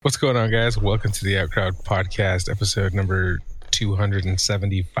What's going on, guys? Welcome to the Outcrowd Podcast, episode number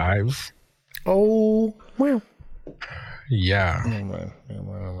 275. Oh, wow. Yeah.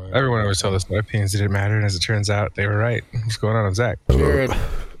 Everyone always told us my opinions didn't matter, and as it turns out, they were right. What's going on? I'm Zach. Jared.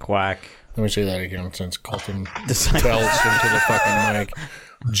 Quack. Let me say that again since Colton belched into the fucking mic.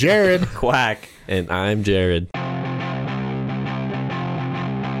 Jared. Quack. And I'm Jared.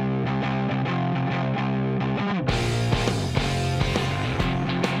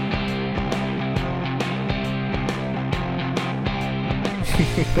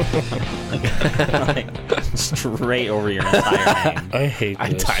 Like, straight over your entire name. I hate I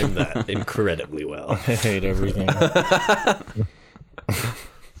this. timed that incredibly well. I hate everything.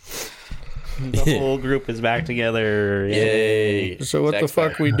 The whole group is back together. Yay. So what the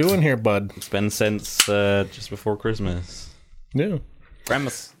fuck we doing here, bud? It's been since just before Christmas. Yeah.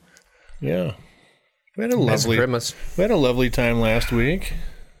 Premise. Yeah. We had a lovely time last week,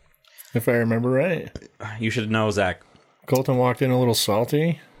 if I remember right. You should know, Zach. Colton walked in a little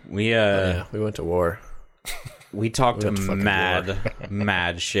salty. We Yeah, we went to war. we talked went to fucking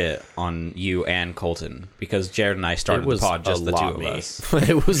mad shit on you and Colton because Jared and I started It was the pod, just a the two lot of me. us.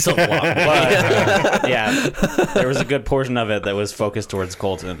 It was a lot. But yeah, there was a good portion of it that was focused towards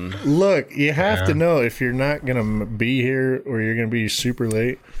Colton. Look, you have to know if you're not going to be here or you're going to be super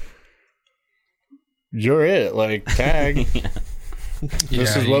late, you're it. Like, tag.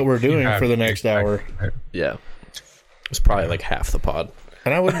 This is what we're doing for the next hour. Yeah. It's probably like half the pod.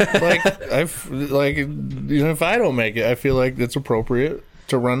 And I would if I don't make it, I feel like it's appropriate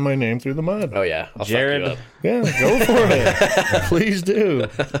to run my name through the mud. Oh, yeah. I'll Jared- fuck Yeah, go for it. Please do.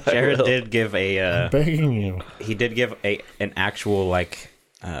 Jared did give a Begging you. he did give an actual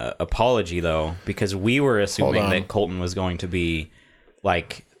apology though, because we were assuming Hold on. that Colton was going to be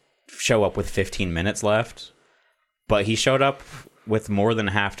show up with 15 minutes left, but he showed up with more than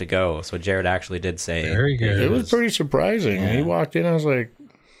half to go. So Jared actually did say Very good. It was pretty surprising. He walked in, I was like,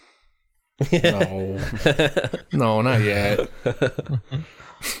 no, not yet.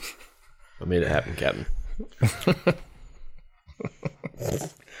 I made it happen, Captain.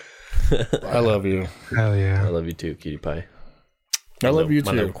 I love you. Hell I yeah. love you too, cutie pie. I love you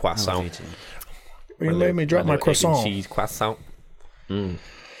My little too. croissant. You made me drop my little egg and croissant. cheese croissant.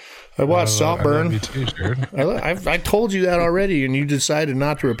 I watched I love Saltburn. you too, Jared. I told you that already, and you decided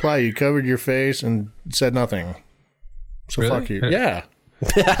not to reply. You covered your face and said nothing. So Really? fuck you. Yeah.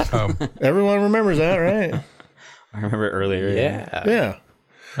 Um, Everyone remembers that, right? I remember earlier. Yeah. Yeah.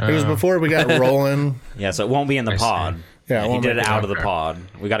 It was before we got rolling. Yeah, so it won't be in the I see. pod. Yeah, it he won't did make it it out of the okay. pod.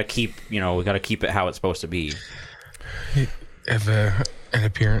 We got to keep it how it's supposed to be. have an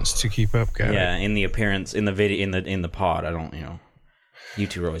appearance to keep up, guy. Yeah, in the appearance, in the video, in the pod. I don't, you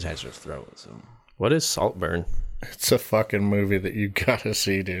two always had to throw it. So What is Saltburn? It's a fucking movie that you gotta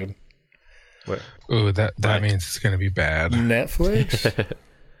see, dude. What? Ooh, that means it's going to be bad. Netflix?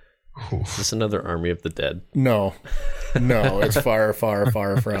 Is this another Army of the Dead? No. No, it's far, far,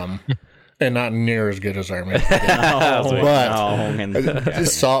 far from. And not near as good as Army.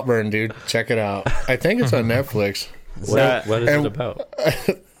 Just Saltburn, dude. Check it out. I think it's on Netflix. What is and- it about?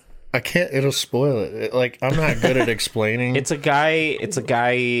 I can't, it'll spoil it. I'm not good at explaining. It's a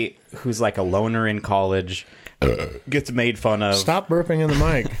guy who's like a loner in college, gets made fun of, Stop burping in the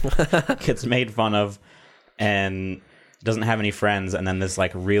mic. gets made fun of, and doesn't have any friends. And then this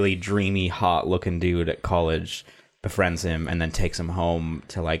like really dreamy, hot looking dude at college befriends him, and then takes him home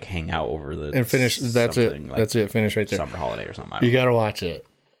to like hang out over the And finish. That's it. something, like That's it. Finish right there. summer holiday or something. I, You don't know. gotta watch it.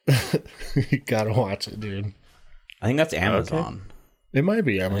 You gotta watch it, dude. I think that's Amazon. It might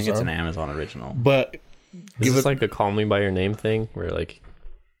be I Amazon. think it's an Amazon original. But Is this like a Call Me By Your Name thing where like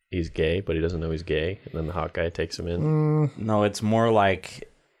he's gay, but he doesn't know he's gay, and then the hot guy takes him in? No, it's more like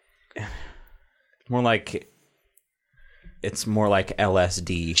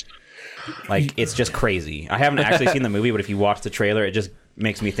LSD. Like it's just crazy. I haven't actually seen the movie, but if you watch the trailer, it just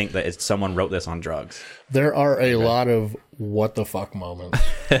makes me think that someone wrote this on drugs. there are a lot of what the fuck moments.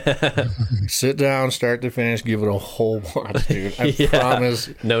 Sit down, start to finish, give it a whole watch, dude. I promise.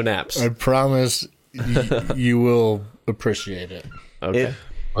 No naps. I promise you will appreciate it. Okay.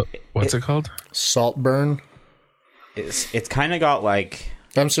 What's it called? Saltburn. It's kind of got like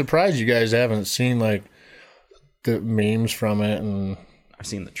I'm surprised you guys haven't seen like the memes from it, and I've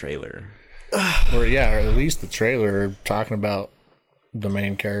seen the trailer. or at least the trailer talking about the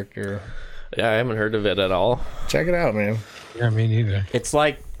main character. Yeah, I haven't heard of it at all. Check it out, man. Yeah, me neither. It's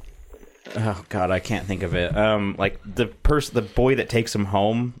like, oh god, I can't think of it. Like the boy that takes him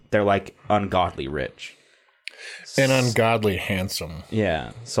home, they're like ungodly rich. and ungodly handsome.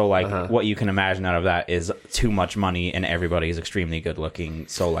 Yeah. So like what you can imagine out of that is too much money and everybody is extremely good looking.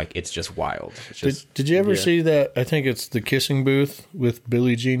 So like it's just wild. It's just, Did you ever see that? I think it's The Kissing Booth with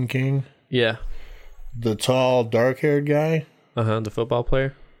Billie Jean King. Yeah. The tall, dark-haired guy. The football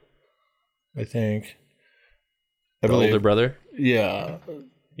player. I think. The older brother. Yeah.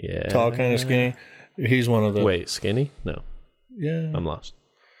 Yeah. Tall, kind of skinny. He's one of the. Wait, skinny? No, Yeah. I'm lost.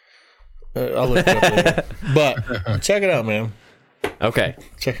 I'll look it up later. But check it out, man. Okay,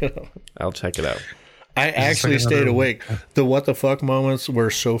 Check it out. I'll check it out. I actually like another- stayed awake. The what the fuck moments were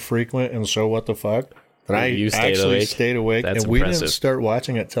so frequent and so what the fuck that I You stayed actually awake? stayed awake, That's and we impressive. didn't start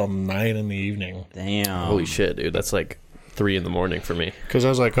watching it till 9 in the evening damn. Holy shit, dude! That's like 3 a.m. for me. because I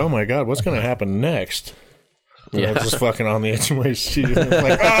was like, oh my god, what's gonna happen next? And I was just fucking on the edge of my seat. And I was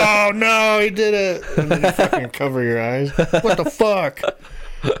like, oh no, he did it! And then you fucking cover your eyes. What the fuck?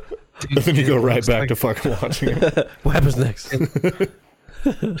 And then you go right back to fucking watching it. What happens next?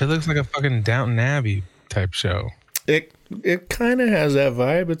 It looks like a fucking Downton Abbey type show. It kind of has that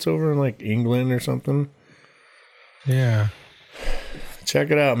vibe. It's over in like England or something. Yeah.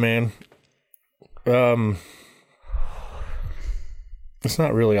 Check it out, man. It's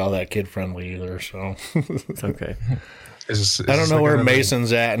not really all that kid friendly either. So Okay. I don't know where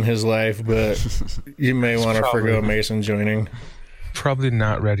Mason's at in his life, but you may want to probably- forgo Mason joining. Probably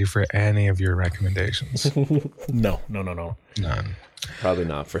not ready for any of your recommendations. No. None. Probably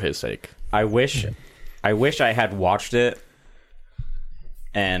not for his sake. I wish I had watched it,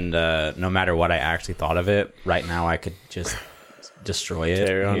 and no matter what I actually thought of it, right now I could just destroy it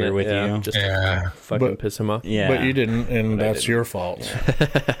Tear on here it, with yeah. you. Just Yeah. fucking But- piss him off. Yeah, But you didn't, and that's your fault.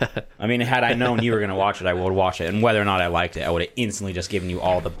 I mean, had I known you were gonna watch it, I would watch it, and whether or not I liked it, I would have instantly just given you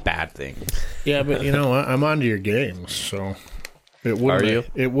all the bad things. Yeah, but you know what? I'm onto your games, so it wouldn't. Are you?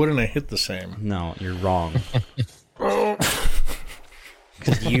 It wouldn't have hit the same. No, you're wrong.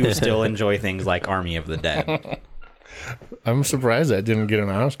 Because you still enjoy things like Army of the Dead. I'm surprised that didn't get an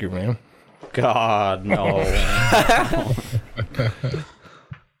Oscar, man. God, no.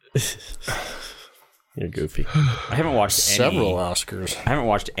 You're goofy. I haven't watched Several Oscars. I haven't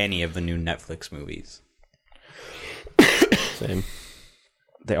watched any of the new Netflix movies. Same.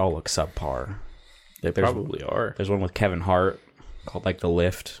 They all look subpar. They probably are. There's one with Kevin Hart called like The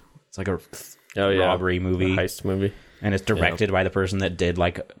Lift. It's like a Oh yeah, robbery movie, heist movie. and it's directed by the person that did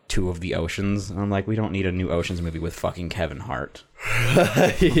like 2 of the Oceans. And I'm like, we don't need a new Oceans movie with fucking Kevin Hart.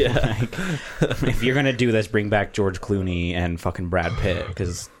 Yeah. If you're gonna do this, bring back George Clooney and fucking Brad Pitt,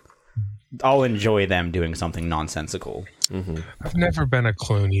 because I'll enjoy them doing something nonsensical. I've never been a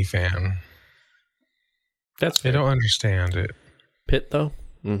Clooney fan. That's I don't understand it. Pitt though.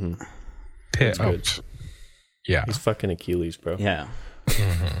 Mm-hmm. Pitt. That's good. Yeah. He's fucking Achilles, bro. Yeah.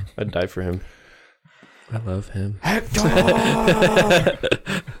 I'd die for him. I love him.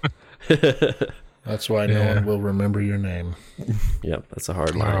 That's why no Yeah. one will remember your name. Yep, that's a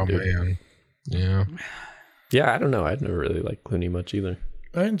hard line, Oh dude. man. Yeah. Yeah, I don't know. I'd never really liked Clooney much either.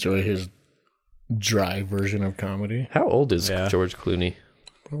 I enjoy his dry version of comedy. How old is Yeah. George Clooney?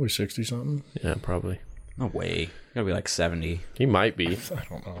 Probably 60 something. Yeah, probably. No way. Gotta be like 70. He might be. I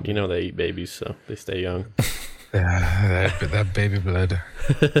don't know. You know they eat babies, so they stay young. That baby blood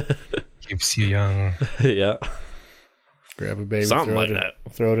keeps you young. Yeah. Grab a baby, Something throw, like it,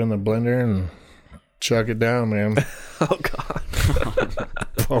 that. throw it in the blender and chuck it down, man. Oh God.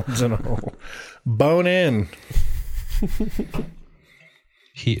 Bones and all. Bone in.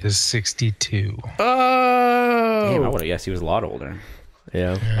 He is 62. Oh! Damn, I would have guessed he was a lot older.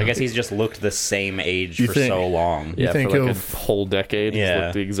 Yeah. I guess he's just looked the same age You for think- so long. Yeah, think for like he'll- a whole decade. He's Yeah.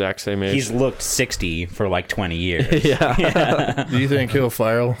 looked the exact same age. He's looked 60 for like 20 years. yeah. Do you think he'll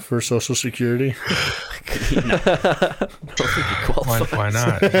file for Social Security? Why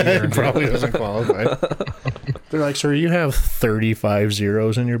not? He earned it. Probably doesn't qualify. They're like, sir, you have 35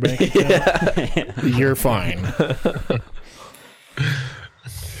 zeros in your bank account. You're fine.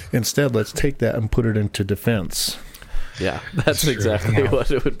 Instead, let's take that and put it into defense. Yeah, that's exactly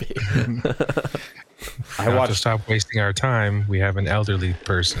what it would be. Not to stop wasting our time, we have an elderly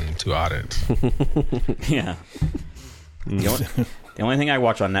person to audit. Yeah. The only thing I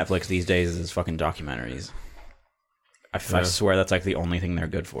watch on Netflix these days is fucking documentaries. I swear that's like the only thing they're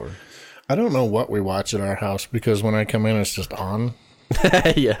good for. I don't know what we watch at our house because when I come in, it's just on.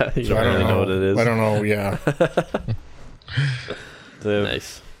 Yeah, you So don't really know what it is. I don't know. Yeah. The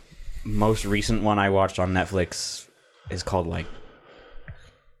Nice. most recent one I watched on Netflix is called like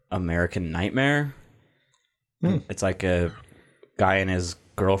American Nightmare. It's like a guy and his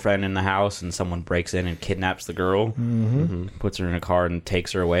girlfriend in the house, and someone breaks in and kidnaps the girl, puts her in a car and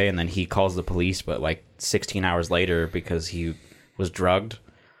takes her away, and then he calls the police, but like 16 hours later, because he was drugged,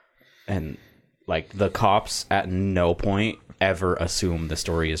 and like the cops at no point ever assume the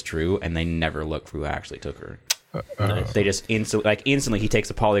story is true, and they never look for who actually took her. They just instantly he takes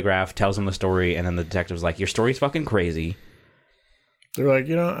a polygraph, tells him the story, and then the detective's like, your story's fucking crazy. They're like,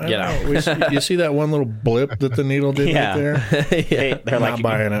 you see that one little blip that the needle did right there? They're Not like,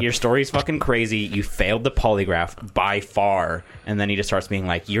 buying it. your story's fucking crazy. You failed the polygraph by far. And then he just starts being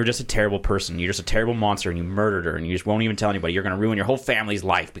like, you're just a terrible person. You're just a terrible monster, and you murdered her, and you just won't even tell anybody. You're going to ruin your whole family's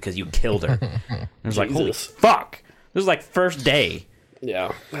life because you killed her. And it's like, holy fuck. This is like first day.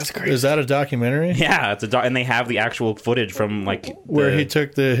 Yeah, that's crazy. Is that a documentary? Yeah, it's and they have the actual footage from like where he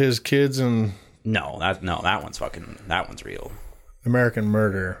took his kids and that one's real. American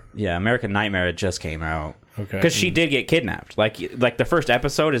Murder. Yeah, American Nightmare, it just came out. Okay. Because she did get kidnapped. Like the first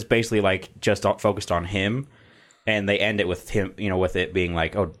episode is basically like just focused on him, and they end it with him, with it being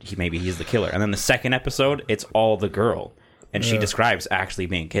like, oh, maybe he's the killer. And then the second episode, it's all the girl, and she describes actually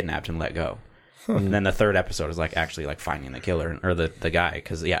being kidnapped and let go. And then the third episode is like actually like finding the killer or the guy,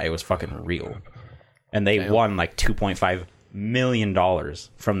 because it was fucking real. And they won like $2.5 million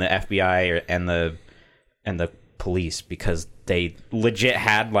from the FBI and the police, because they legit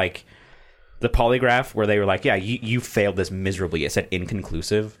had like the polygraph where they were like, yeah, you failed this miserably. It said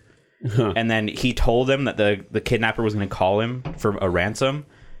inconclusive. And then he told them that the kidnapper was going to call him for a ransom,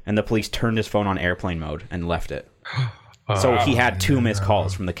 and the police turned his phone on airplane mode and left it. So he had 2 missed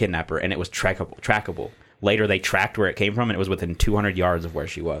calls from the kidnapper, and it was trackable. Later, they tracked where it came from, and it was within 200 yards of where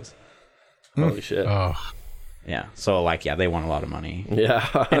she was. Holy shit. Yeah. So they won a lot of money. Yeah.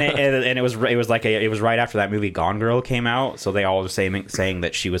 and it was right after that movie Gone Girl came out, so they all were saying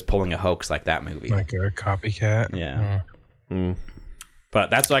that she was pulling a hoax like that movie. Like a copycat. Yeah. But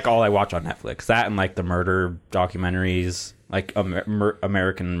that's like all I watch on Netflix. That and like the murder documentaries, like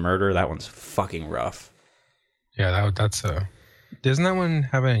American Murder. That one's fucking rough. Yeah, that's doesn't that one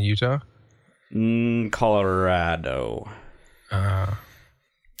happen in Utah? Colorado.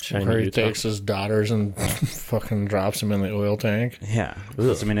 Where he takes his daughters and fucking drops them in the oil tank. Yeah,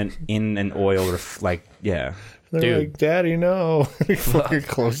 puts them in an oil yeah. They're Dude. like, Daddy, no. He fucking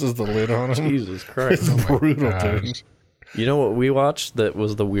closes the lid on him. Jesus Christ. It's brutal, dude. You know what we watched that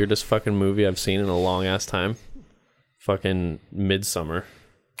was the weirdest fucking movie I've seen in a long ass time? Fucking Midsummer.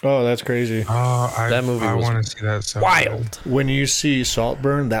 Oh, that's crazy. Oh, That movie I was want to see that so wild. When you see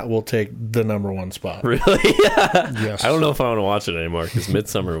Saltburn, that will take the #1 spot. Really? Yeah. Yes. I don't know if I want to watch it anymore because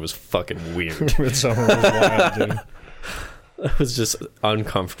Midsummer was fucking weird. Midsummer was wild, dude. It was just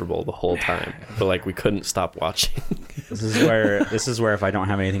uncomfortable the whole time, but like we couldn't stop watching. This is where if I don't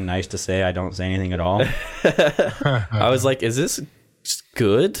have anything nice to say, I don't say anything at all. I was like, "Is this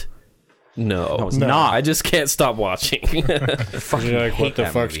good?" No, it's not. I just can't stop watching. You're like, what the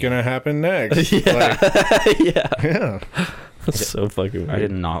fuck's movie. gonna happen next? Yeah. Like, Yeah, yeah. it's so fucking weird. I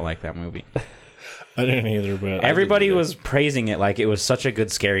did not like that movie. I didn't either, but Everybody was praising it like it was such a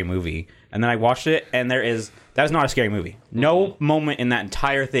good scary movie, and then I watched it, and that is not a scary movie. No moment in that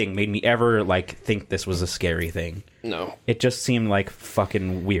entire thing made me ever like think this was a scary thing. No. It just seemed like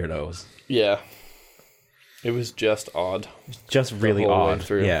fucking weirdos. Yeah. It was just odd. Just really whole way odd.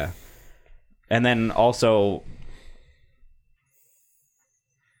 through. Yeah. And then also,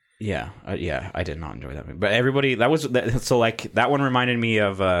 I did not enjoy that movie. But everybody, that one reminded me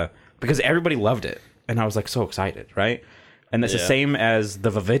of because everybody loved it, and I was like so excited, right? And it's the same as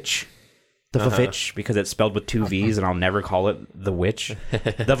the Vavitch. The Vavitch, because it's spelled with 2 V's, and I'll never call it The Witch.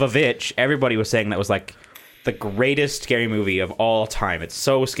 The Vavitch, everybody was saying that was like the greatest scary movie of all time. It's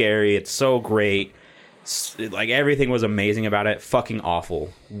so scary. It's so great. Like everything was amazing about it. Fucking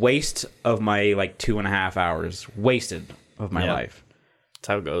awful. Waste of my like 2.5 hours. Wasted of my life. That's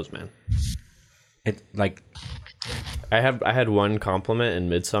how it goes, man. It like I had one compliment in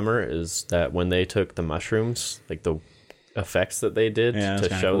Midsummer is that when they took the mushrooms, like the effects that they did that's to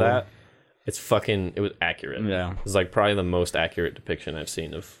kinda show cool. that, it was accurate. Yeah. It was like probably the most accurate depiction I've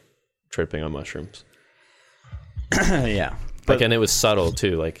seen of tripping on mushrooms. yeah. But And it was subtle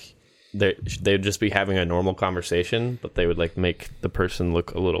too. Like they'd just be having a normal conversation, but they would like make the person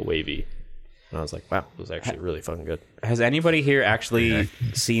look a little wavy. And I was like, wow, it was actually really fucking good. has anybody here actually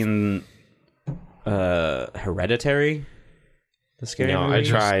seen Hereditary? The scary No, movie? I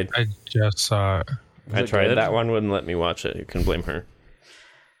tried. I just saw it. I it tried. good? That one wouldn't let me watch it. You can blame her.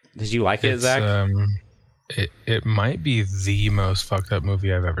 Did you like it, It's, Zach? It might be the most fucked up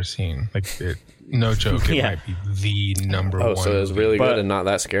movie I've ever seen. Like, no joke, it might be the number one. Oh, so it was really But- good and not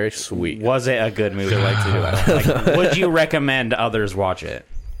that scary? Sweet. Was it a good movie? Like, would you recommend others watch it?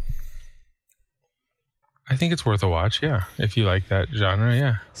 I think it's worth a watch, yeah. If you like that genre,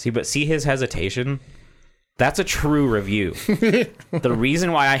 yeah. See his hesitation? That's a true review. The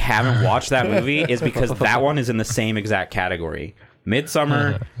reason why I haven't watched that movie is because that one is in the same exact category.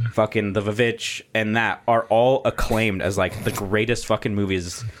 Midsummer, fucking The Vavitch, and that are all acclaimed as like the greatest fucking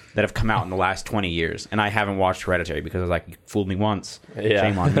movies that have come out in the last 20 years. And I haven't watched Hereditary because I was like, you fooled me once,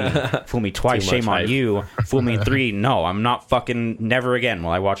 shame on me. Fool me twice, shame on you. Fool me 3, no, I'm not fucking, never again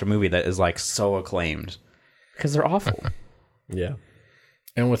will I watch a movie that is like so acclaimed. Because they're awful. Yeah.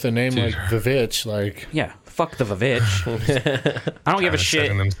 And with a name like Vavitch, like Yeah, fuck The Vavitch. I don't give a shit.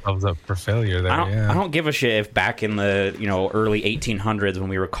 Setting themselves up for failure there, I don't give a shit if back in the early 1800s when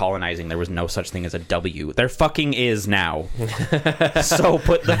we were colonizing there was no such thing as a W. There fucking is now. So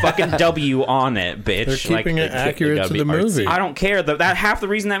put the fucking W on it, bitch. they're keeping it accurate to the movie. I don't care. That half the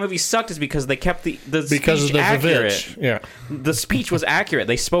reason that movie sucked is because they kept the because speech of the accurate. Vavitch. Yeah. The speech was accurate.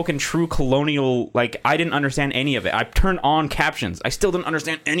 They spoke in true colonial. Like I didn't understand any of it. I turned on captions. I still didn't understand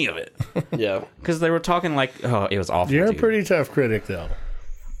any of it Yeah. because they were talking like, oh, it was awful. You're dude. a pretty tough critic, though.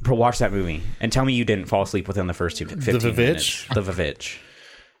 But watch that movie and tell me you didn't fall asleep within the first 15 Vavitch? minutes. The Vavitch.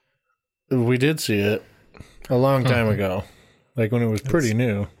 We did see it a long time ago, like when it was pretty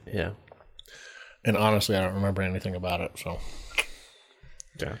new. Yeah. And honestly, I don't remember anything about it, so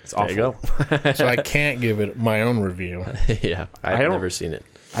Yeah. It's There you awful. go. I can't give it my own review. Yeah. I've don't- never seen it.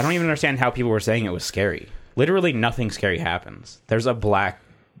 I don't even understand how people were saying it was scary. Literally nothing scary happens. There's a black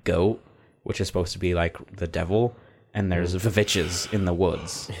goat, which is supposed to be like the devil, and there's Vavitches in the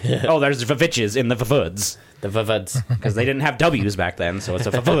woods. Oh, there's Vavitches in the Vavoods. The Vavads. Because they didn't have W's back then, so it's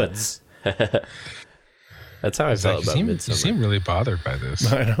a Vavoods. That's how I It's like, felt you about seem Midsummer. really bothered by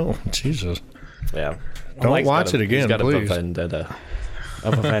this. I know, Jesus. Yeah. Don't watch it again, He's got please. a vendetta.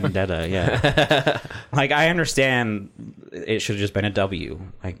 Of a vendetta, yeah. Like, I understand it should have just been a W.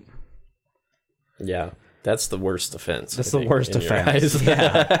 Like, Yeah. That's the worst offense. that's I the think, worst in your offense. eyes.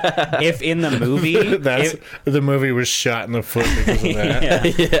 Yeah. If in the movie... That's the movie was shot in the foot because of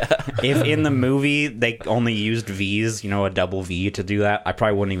that. If in the movie they only used V's, a double V to do that, I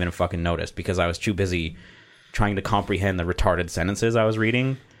probably wouldn't even fucking notice because I was too busy trying to comprehend the retarded sentences I was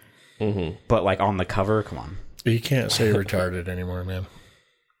reading. Mm-hmm. But like on the cover, come on. You can't say retarded anymore, man.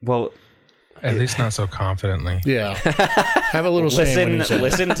 Well, At least not so confidently. Yeah, have a little say when you say it.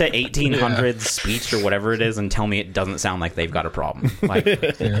 listen to 1800s speech or whatever it is, and tell me it doesn't sound like they've got a problem. Like,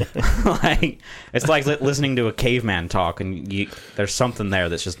 like it's like listening to a caveman talk, and there's something there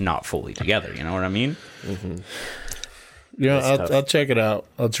that's just not fully together. You know what I mean? Yeah, tough. I'll check it out.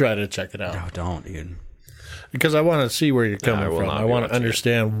 I'll try to check it out Oh, don't, dude. because I want to see where you're coming I will from. not I be want to watching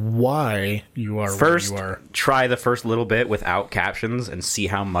understand why you are First, where you are. try the first little bit without captions and see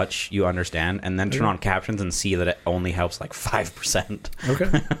how much you understand, and then turn on captions and see that it only helps like 5%.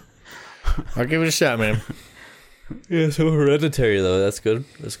 Okay, I'll give it a shot, man. Yeah, so Hereditary, though. That's good.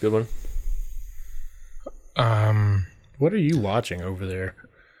 That's a good one. What are you watching over there?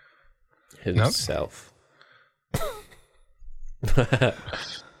 Himself.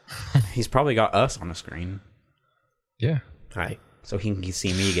 He's probably got us on a screen, Yeah, Hi. so he can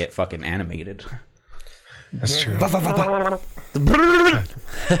see me get fucking animated. that's true.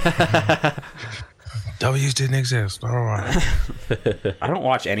 W's didn't exist. All right. I don't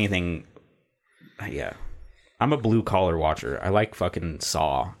watch anything. Yeah, I'm a blue collar watcher. I like fucking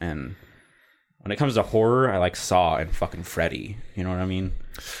Saw, and when it comes to horror, I like Saw and fucking Freddy. You know what I mean?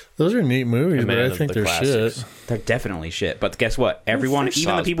 Those are neat movies, but Man I of think the they're classics. shit. They're definitely shit. But guess what? Everyone, first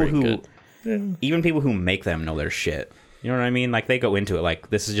even the Saw's people pretty who, even people who make them know they're shit. You know what I mean? Like they go into it like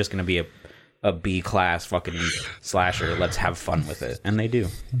this is just gonna be a B class fucking slasher. Let's have fun with it, and they do.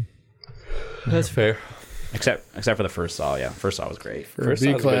 That's fair. Except for the first Saw. Yeah, first Saw was great. For First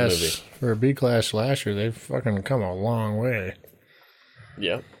a Saw's a good movie. For a B class slasher, they've fucking come a long way.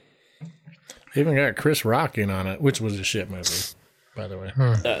 Yeah. They even got Chris Rock in on it, which was a shit movie, by the way.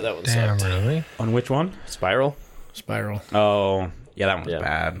 That one Damn, sucked. really? On which one? Spiral? Spiral. Oh, yeah, that one was Yeah.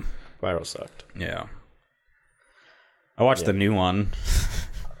 bad. Spiral sucked. Yeah. I watched the new one,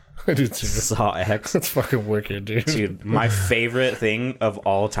 I did too. Saw X. That's fucking wicked, dude. Dude, my favorite thing of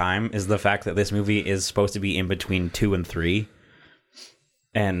all time is the fact that this movie is supposed to be in between 2 and 3.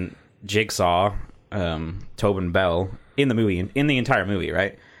 And Jigsaw, Tobin Bell, in the movie, in the entire movie,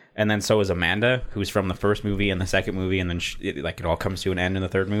 right? And then so is Amanda, who's from the first movie and the second movie, and then it all comes to an end in the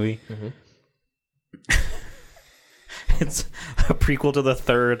third movie. It's a prequel to the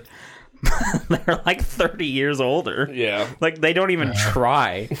third, They're like 30 years older. Yeah. Like, they don't even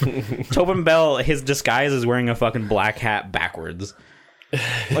try. Tobin Bell, his disguise is wearing a fucking black hat backwards.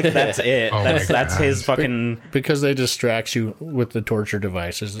 Like, that's it. Oh That's his fucking... Because they distract you with the torture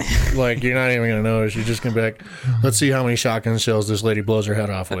devices. Like, you're not even going to notice. You're just going to be like, let's see how many shotgun shells this lady blows her head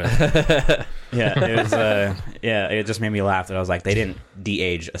off with. Yeah, it was... it just made me laugh that I was like, they didn't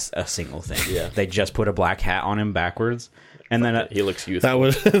de-age a single thing. Yeah. They just put a black hat on him backwards. And then... He looks youthful.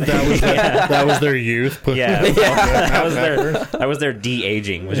 That was their youth. Yeah, that was their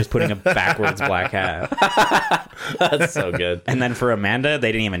de-aging, was just putting a backwards black hat. That's so good. And then for Amanda,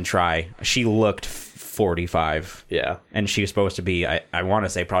 they didn't even try. She looked 45. Yeah. And she was supposed to be, I want to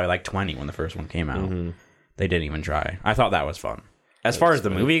say, probably like 20 when the first one came out. Mm-hmm. They didn't even try. I thought that was fun. As far as the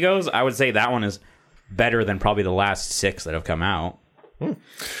movie goes, I would say that one is better than probably the last 6 that have come out. I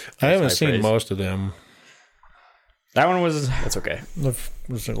haven't seen most of them. That one was... That's okay.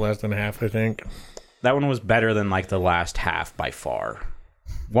 Was it less than half, I think? That one was better than like the last half by far.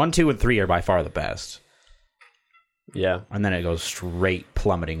 1, 2, and 3 are by far the best. Yeah. And then it goes straight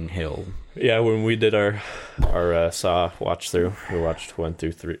plummeting hill. Yeah, when we did our Saw watch through, we watched 1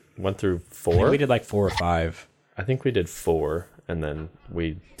 through 4. I think we did like 4 or 5. I think we did 4, and then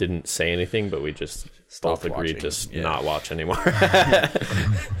we didn't say anything, but we just both agreed to not watch anymore.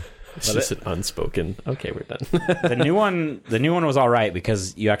 It's just an unspoken. Okay, we're done. The new one was all right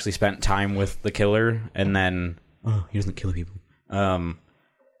because you actually spent time with the killer, and then he doesn't kill people.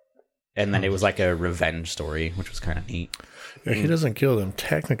 And then it was like a revenge story, which was kind of neat. Yeah, he doesn't kill them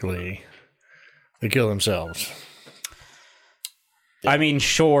technically; they kill themselves. I mean,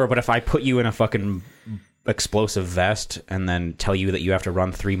 sure, but if I put you in a fucking explosive vest and then tell you that you have to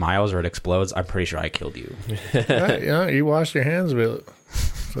run 3 miles or it explodes, I'm pretty sure I killed you. Yeah, you washed your hands of it.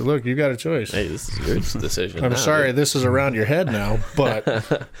 So look, you got a choice. Hey, this is your decision. I'm sorry, this is around your head now, but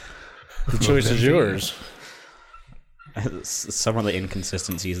the choice is yours. Some of the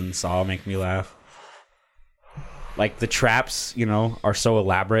inconsistencies in Saw make me laugh. Like, the traps, are so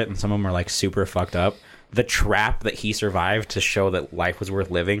elaborate, and some of them are like super fucked up. The trap that he survived to show that life was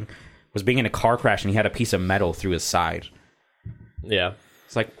worth living was being in a car crash, and he had a piece of metal through his side. Yeah.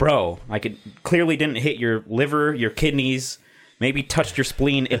 It's like, bro, like, it clearly didn't hit your liver, your kidneys, maybe touched your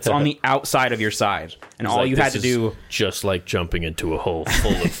spleen. It's on the outside of your side. And all you had to do... Just like jumping into a hole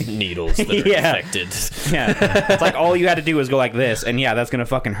full of needles that are infected. Yeah. It's like all you had to do was go like this, and yeah, that's going to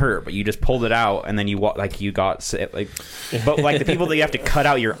fucking hurt, but you just pulled it out, and then you got sick. Like, but like the people that you have to cut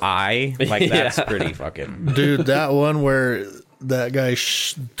out your eye, like that's pretty fucking... Dude, that one where that guy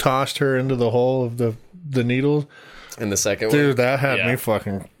tossed her into the hole of the needles... In the second one? Dude, that had me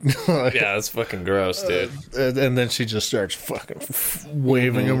fucking... yeah, that's fucking gross, dude. And then she just starts fucking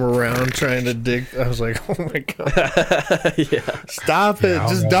waving him around, trying to dig. I was like, oh my God. Stop it.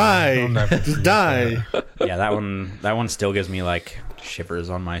 Just die. Just die. Yeah, that one still gives me, like, shivers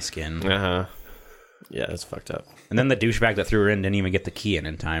on my skin. Uh-huh. Yeah, that's fucked up. And then the douchebag that threw her in didn't even get the key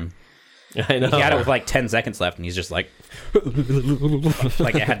in time. I know. He had it with like 10 seconds left, and he's just like,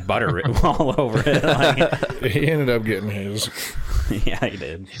 like it had butter all over it. Like, he ended up getting his. Yeah, he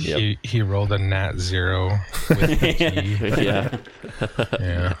did. He rolled a nat 0 with the key.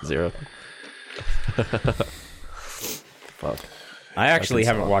 Yeah. 0. Fuck. I actually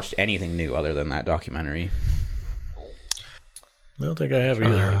haven't watched anything new other than that documentary. I don't think I have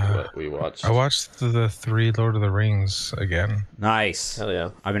either. What we watched. I watched the 3 Lord of the Rings again. Nice. Hell yeah.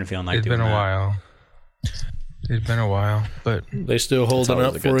 I've been feeling like It's been a while. It's been a while, but they still holding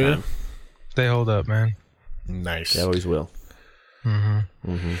up for you? They hold up, man. Nice. They always will.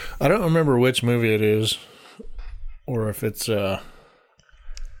 Mm-hmm. I don't remember which movie it is, or if it's it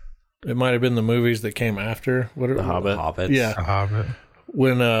might have been the movies that came after. The Hobbit. Hobbits. Yeah, The Hobbit.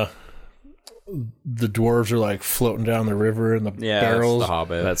 When the dwarves are like floating down the river in the barrels. That's the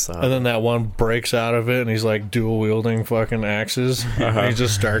Hobbit. That's the Hobbit. And then that one breaks out of it, and he's like dual wielding fucking axes. And he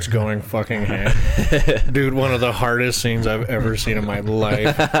just starts going fucking ham. Dude, one of the hardest scenes I've ever seen in my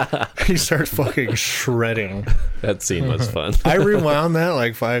life. He starts fucking shredding. That scene was fun. I rewound that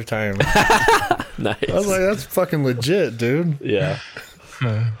like 5 times. Nice. I was like, that's fucking legit, dude. Yeah.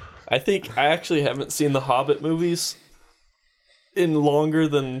 I think I actually haven't seen the Hobbit movies in longer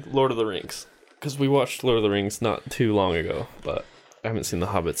than Lord of the Rings. Because we watched Lord of the Rings not too long ago, but I haven't seen the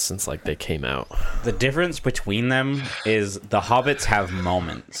Hobbits since like they came out. The difference between them is the Hobbits have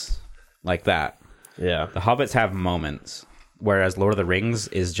moments like that. Yeah. The Hobbits have moments, whereas Lord of the Rings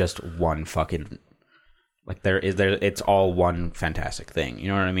is just one fucking... Like, it's all one fantastic thing. You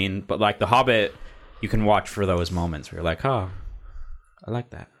know what I mean? But, like, The Hobbit, you can watch for those moments where you're like, oh, I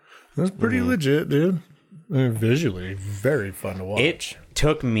like that. That's pretty legit, dude. I mean, visually, very fun to watch.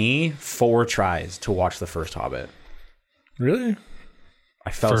 took me 4 tries to watch the first Hobbit. Really?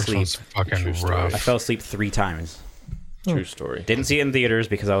 I fell First asleep. one's fucking rough. I fell asleep 3 times. True story. Didn't see it in theaters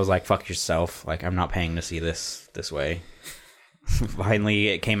because I was like, fuck yourself. Like, I'm not paying to see this way. Finally,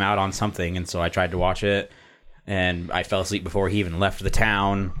 it came out on something, and so I tried to watch it, and I fell asleep before he even left the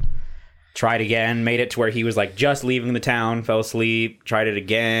town. Tried again, made it to where he was like just leaving the town, fell asleep, tried it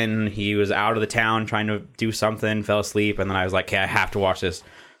again. He was out of the town trying to do something, fell asleep, and then I was like, okay, I have to watch this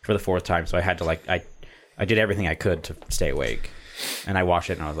for the 4th time. So I had to like, I did everything I could to stay awake. And I watched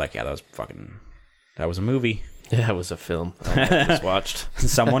it, and I was like, yeah, that was a movie. Yeah, it was a film I just watched.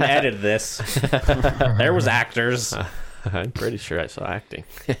 Someone edited this. There was actors. I'm pretty sure I saw acting.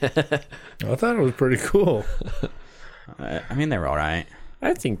 I thought it was pretty cool. I mean, they were all right.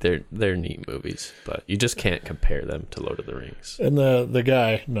 I think they're neat movies, but you just can't compare them to Lord of the Rings. And the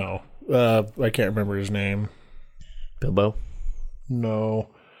guy, no, I can't remember his name. Bilbo? No,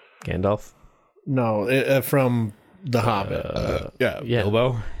 Gandalf? No, from The Hobbit. Yeah,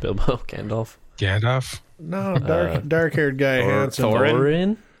 Bilbo? Gandalf? Gandalf? No, dark-haired guy, handsome.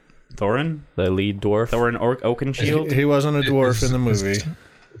 Thorin? The lead dwarf? Thorin Oakenshield? He wasn't a dwarf in the movie. Is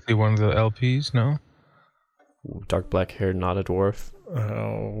he one of the LPs? No? Dark black hair, not a dwarf.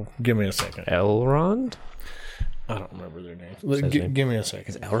 Oh, give me a second. Elrond? I don't remember their names. Give me a second.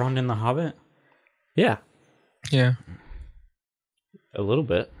 Is Elrond in The Hobbit? Yeah, Yeah. a little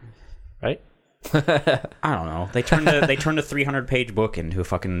bit, right? I don't know. They turned a 300-page book into a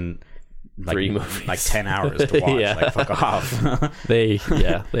fucking 3 movies, like 10 hours to watch. Yeah. Like, fuck off. They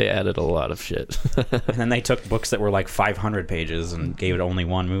added a lot of shit. And then they took books that were like 500 pages and gave it only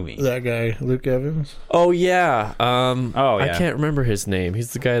 1 movie. That guy, Luke Evans. Oh yeah. yeah. I can't remember his name.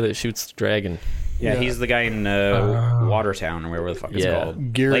 He's the guy that shoots the dragon. Yeah, he's the guy in Watertown or wherever the fuck it's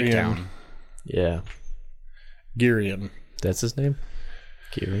called. Girion. Laketown. Yeah, Girion. that's his name.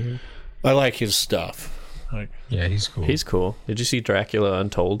 Girion. I like his stuff. Like, Yeah, he's cool. He's cool. Did you see Dracula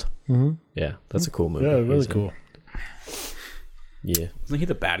Untold? mm-hmm. Yeah, that's a cool movie. Yeah, really He's in- cool. Yeah, Isn't he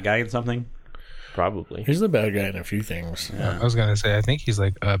the bad guy in something? probably. He's the bad guy in a few things. I was gonna say, I think he's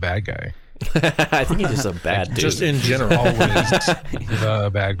like a bad guy. I think he's just a bad dude. Just in general. Always the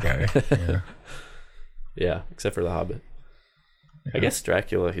bad guy. Yeah. Yeah, except for The Hobbit. I guess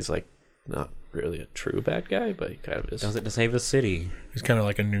Dracula, he's like not really a true bad guy, but he kind of is. Does it to save the city? He's kind of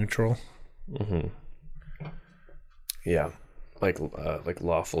like a neutral. Mm-hmm. Yeah, like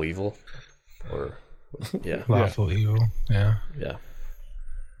lawful evil, or yeah, Lawful evil. Yeah. yeah,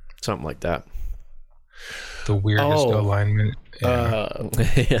 something like that. The weirdest alignment. Yeah.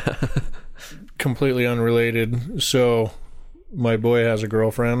 Yeah. Completely unrelated. So, my boy has a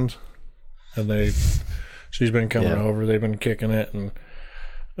girlfriend, and she's been coming over. They've been kicking it, and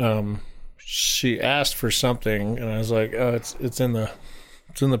she asked for something, and I was like, "Oh, it's in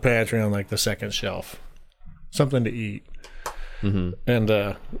the pantry on like the second shelf, something to eat." Mm-hmm. And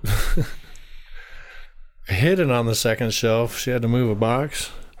I hid it on the second shelf. She had to move a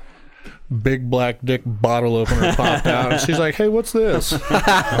box. Big black dick bottle opener popped out, and she's like, "Hey, what's this?" Oh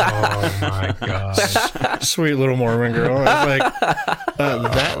my gosh. Sweet little Mormon girl. I was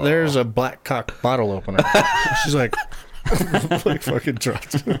like, there's a black cock bottle opener. She's like, like fucking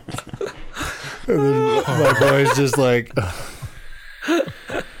dropped it. And then my boy's just like,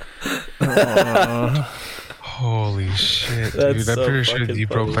 Holy shit, That's dude. I'm so pretty sure fucking you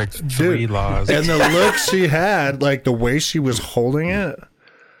broke funny. like 3 laws. and the look she had, like the way she was holding it,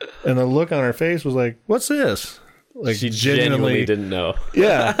 and the look on her face was like, "What's this?" Like She genuinely didn't know.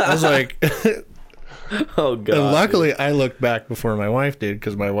 Yeah, I was like, Oh god. and luckily I looked back before my wife did,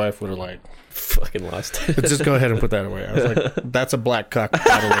 because my wife would have like, fucking lost it. just go ahead and put that away. I was like, that's a black cock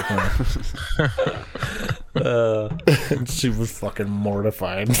bottle opener. And she was fucking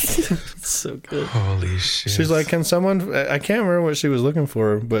mortified. So good. Holy shit. She's like, can someone, I can't remember what she was looking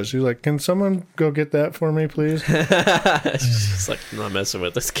for, but she's like, can someone go get that for me, please? She's like, I'm not messing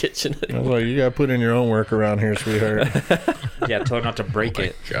with this kitchen I anymore. was like, you gotta put in your own work around here, sweetheart. Yeah, told her not to break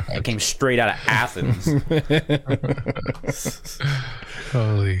it. God. It came straight out of Athens.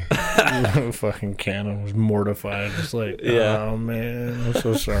 Holy. Fucking Cannon was mortified. Just like, Yeah. oh man, I'm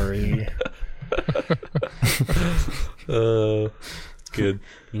so sorry. It's good.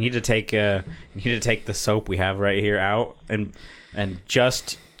 You need to take the soap we have right here out and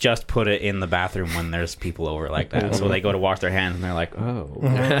just put it in the bathroom when there's people over like that. So they go to wash their hands and they're like, oh.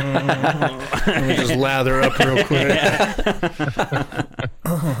 Let me just lather up real quick.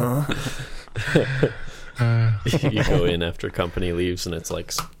 You go in after company leaves and it's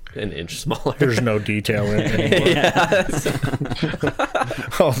like an inch smaller. There's no detail in it anymore. Yeah.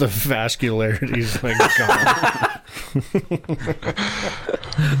 All the vascularities like gone.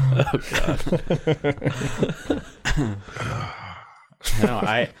 Oh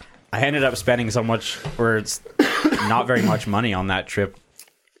god. I ended up spending so much, or it's not very much money on that trip.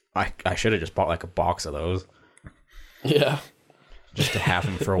 I should have just bought like a box of those Yeah. just to have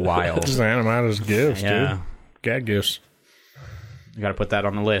them for a while. Just hand them out as gifts, Yeah. dude. Gag gifts. I gotta put that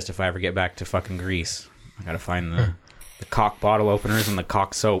on the list if I ever get back to fucking Greece. I gotta find the cock bottle openers and the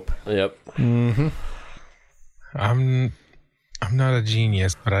cock soap. Yep. I'm not a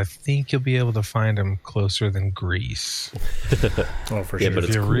genius, but I think you'll be able to find them closer than Greece. Oh, for Yeah, sure. but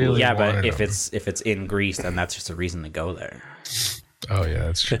it's you cool. really Yeah, but wanted if 'em. it's in Greece, then that's just a reason to go there. Oh yeah,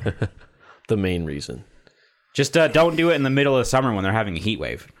 that's true. The main reason. Just don't do it in the middle of summer when they're having a heat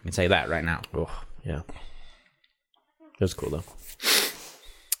wave. I can say that right now. Oh, yeah. It was cool though.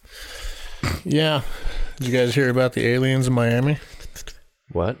 Yeah. Did you guys hear about the aliens in Miami?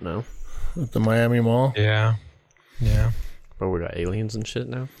 What? No. At the Miami Mall? Yeah. Oh, we got aliens and shit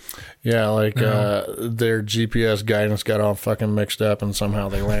now? Yeah, like their GPS guidance got all fucking mixed up and somehow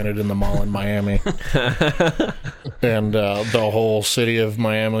they landed in the mall in Miami. And the whole city of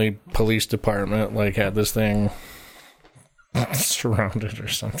Miami police department like had this thing surrounded or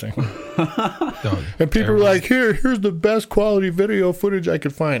something. And people were like, here's the best quality video footage I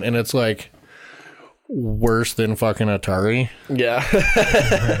could find. And it's like worse than fucking Atari.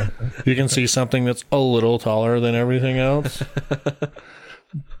 Yeah. You can see something that's a little taller than everything else.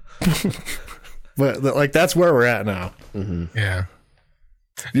 But like that's where we're at now. Yeah.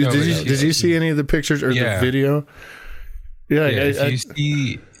 Did you see any of the pictures or Yeah. the video? Yeah, If you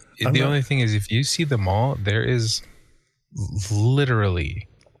see, the only thing is, if you see the mall, there is literally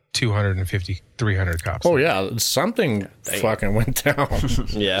 250, 300 cops. oh yeah, something fucking went down.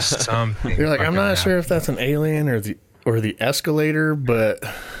 Yeah. Something. You're like, I'm fucking not sure happened. if that's an alien or the escalator, but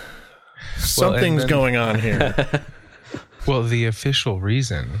something's then- going on here. Well, the official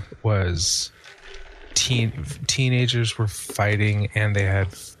reason was teenagers were fighting and they had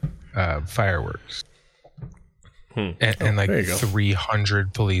fireworks. And like there you go.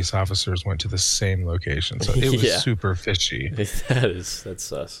 300 police officers went to the same location. So it was Yeah. super fishy. That's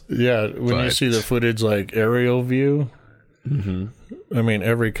sus. Yeah, when you But- see the footage like aerial view, I mean,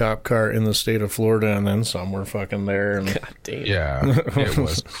 every cop car in the state of Florida and then some were fucking there. And God damn. Yeah, it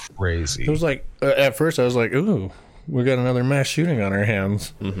was crazy. it was like, at first I was like, ooh, we got another mass shooting on our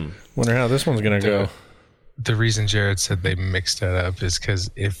hands. Wonder how this one's going to go. The reason Jared said they mixed it up is because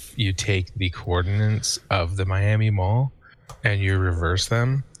if you take the coordinates of the Miami Mall and you reverse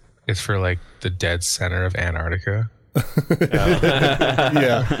them, it's for like the dead center of Antarctica.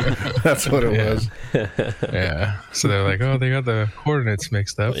 Yeah, that's what it was. Yeah. So they're like, oh, they got the coordinates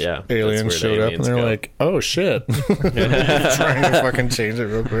mixed up. Yeah. Aliens that's where showed the up and aliens they're go. like, oh shit. Trying to fucking change it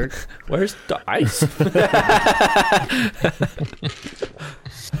real quick. Where's the ice?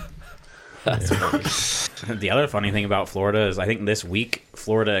 The other funny thing about Florida is I think this week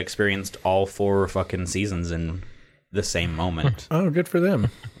Florida experienced all 4 fucking seasons in the same moment. Oh, good for them.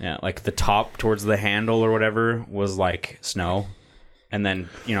 Yeah, like the top towards the handle or whatever was like snow, and then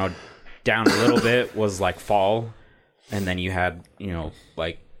down a little bit was like fall, and then you had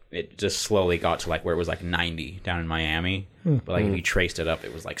like it just slowly got to like where it was like 90 down in Miami, but like if you traced it up,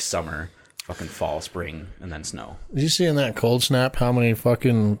 it was like summer, fucking fall, spring, and then snow. Did you see in that cold snap how many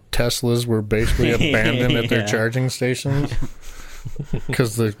fucking Teslas were basically abandoned at their Yeah. charging stations?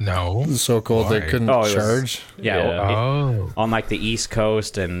 Because the No. so cold they Why? couldn't Oh, it was- charge. Yeah, Oh. on like the East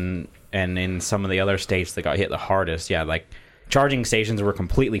Coast and in some of the other states that got hit the hardest. Yeah, like charging stations were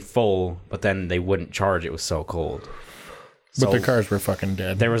completely full, but then they wouldn't charge. It was so cold. But So the cars were fucking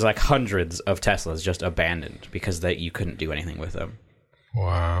dead. there was like hundreds of Teslas just abandoned because you couldn't do anything with them.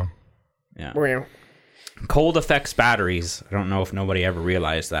 Wow. Yeah. Cold affects batteries. I don't know if nobody ever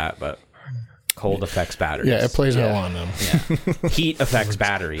realized that, but cold affects batteries. Yeah, it plays hell on them. Yeah. Heat affects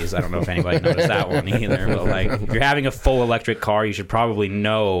batteries. I don't know if anybody noticed that one either. But like, if you're having a full electric car, you should probably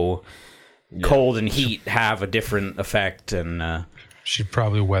know cold and heat have a different effect. And Should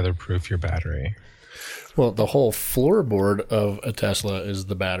probably weatherproof your battery. Well, the whole floorboard of a Tesla is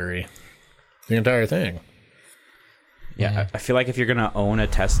the battery. The entire thing. yeah, I feel like if you're gonna own a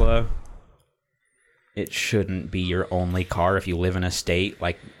Tesla, it shouldn't be your only car. If you live in a state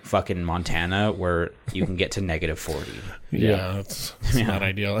like fucking Montana where you can get to -40. Yeah, it's not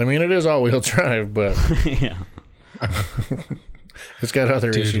ideal. I mean, it is all-wheel drive, but Yeah. it's got other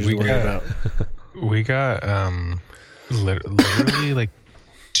issues to we worry got- about. We got literally like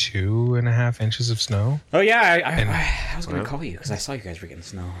 2.5 inches of snow. Oh yeah, I was going to call you because I saw you guys were getting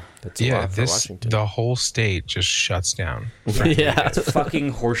snow. That's a lot for Washington. The whole state just shuts down. Yeah. It's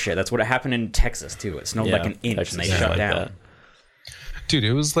fucking horseshit. That's what happened in Texas too. It snowed like an inch Texas and they is shut like down. that. Dude,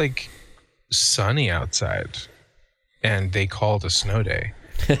 it was like sunny outside, and they called a snow day.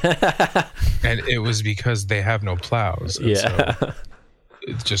 And it was because they have no plows. And Yeah. so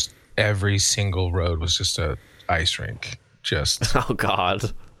it's just every single road was just a ice rink. Just Oh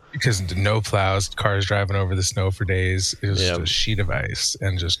God. because no plows, cars driving over the snow for days. It was just a sheet of ice,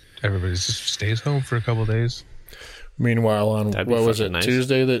 and just everybody just stays home for a couple days. Meanwhile, on That'd be what was it, fucking nice.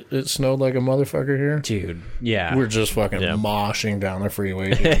 Tuesday that it snowed like a motherfucker here? Dude, yeah. We're just fucking moshing down the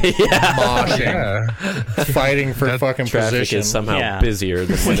freeway. Dude. Yeah. Moshing. Yeah, Fighting for fucking Traffic position. is somehow Yeah. busier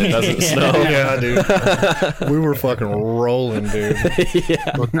than when it doesn't snow. Yeah, dude. We were fucking rolling, dude.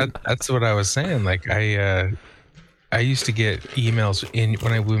 well, that's what I was saying. Like I used to get emails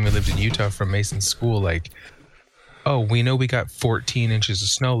when we lived in Utah from Mason's school, like, oh, we know we got 14 inches of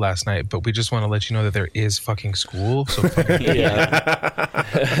snow last night, but we just want to let you know that there is fucking school. So fucking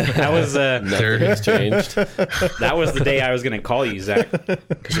That was Nothing has changed. that was the day I was gonna call you, Zach,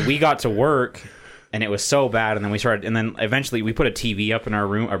 because we got to work and it was so bad, and then eventually we put a TV up in our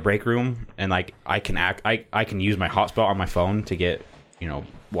room, our break room, and like I can use my hotspot on my phone to get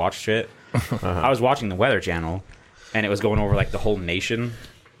watch shit. I was watching the Weather Channel, and it was going over like the whole nation,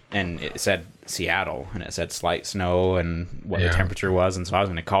 and it said Seattle, and it said slight snow and what the temperature was, and so I was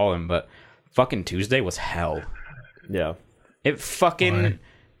gonna call him, but fucking Tuesday was hell. Yeah. It fucking,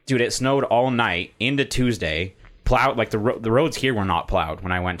 dude, it snowed all night into Tuesday. Plowed, like the roads here were not plowed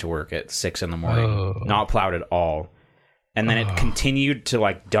when I went to work at 6 a.m. Not plowed at all. And then it continued to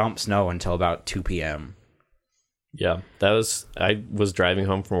like dump snow until about 2 p.m. Yeah. I was driving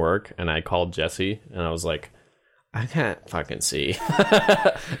home from work and I called Jesse and I was like, I can't fucking see.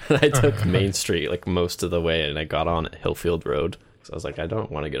 And I took Main Street like most of the way and I got on at Hillfield Road. So I was like, I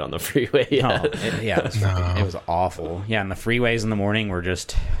don't want to get on the freeway yet. It was awful. Yeah, and the freeways in the morning were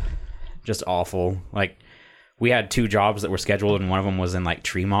just awful. Like, we had 2 jobs that were scheduled, and one of them was in like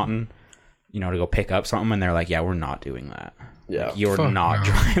Tremonton, to go pick up something, and they're like, yeah, we're not doing that. Yeah. Like, you're not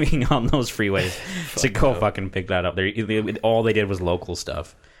driving on those freeways to go fucking pick that up. All they did was local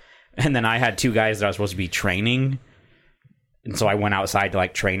stuff. And then I had 2 guys that I was supposed to be training, and so I went outside to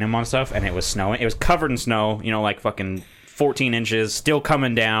like train them on stuff, and it was snowing. It was covered in snow, like fucking 14 inches, still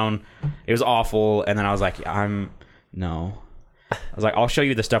coming down. It was awful. And then I was like, I was like, I'll show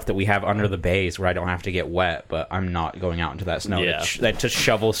you the stuff that we have under the bays where I don't have to get wet, but I'm not going out into that snow to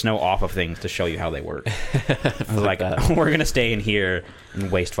shovel snow off of things to show you how they work. I was like, we're going to stay in here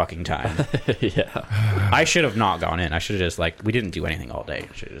and waste fucking time. Yeah. I should have not gone in. I should have just we didn't do anything all day.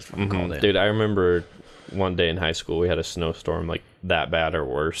 I should have just fucking called in. Dude, I remember one day in high school we had a snowstorm like that bad or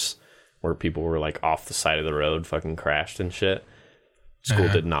worse where people were like off the side of the road fucking crashed and shit. School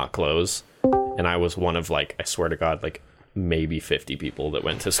did not close. And I was one of like, I swear to God, like maybe 50 people that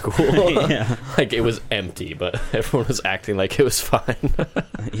went to school. Yeah. Like it was empty, but everyone was acting like it was fine.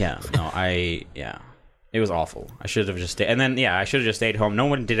 It was awful. I should have just stayed. And then, I should have just stayed home. No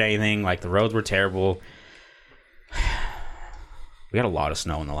one did anything. Like, the roads were terrible. We had a lot of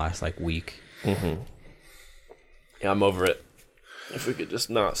snow in the last, week. Mm-hmm. Yeah, I'm over it. If we could just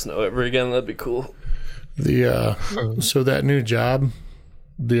not snow ever again, that'd be cool. So that new job,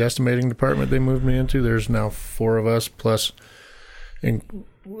 the estimating department they moved me into, there's now 4 of us plus a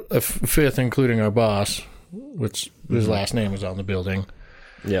 5th, including our boss, which his last name is on the building.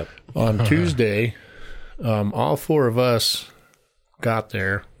 Yep. On Tuesday, all 4 of us got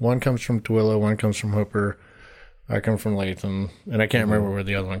there. One comes from Tooele, one comes from Hooper, I come from Latham, and I can't remember where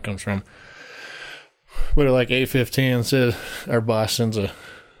the other one comes from. But at 8:15, says our boss sends a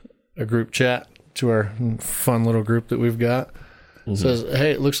group chat to our fun little group that we've got. Says,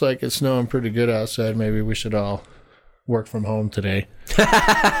 hey, it looks like it's snowing pretty good outside. Maybe we should all work from home today.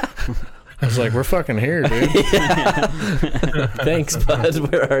 I was like, we're fucking here, dude. Thanks, bud.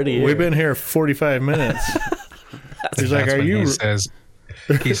 We're already here. We've been here 45 minutes. He's like, That's are when you...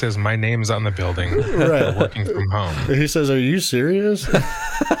 He says, my name's on the building. Right. Working from home. He says, are you serious?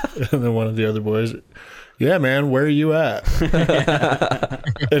 And then one of the other boys, yeah, man, where are you at?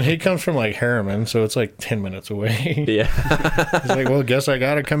 And he comes from Harriman, so it's 10 minutes away. Yeah. He's like, well, guess I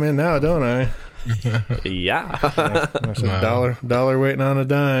got to come in now, don't I? Yeah. I said, dollar waiting on a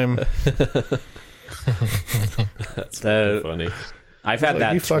dime. That's funny. I've had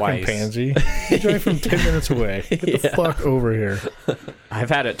that you twice. Fucking pansy. You drive from 10 minutes away. Get the fuck over here.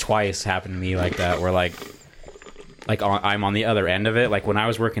 I've had it twice happen to me like that, where I'm on the other end of it. Like when I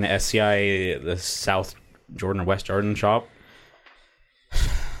was working at SCI, the South Jordan or West Jordan shop,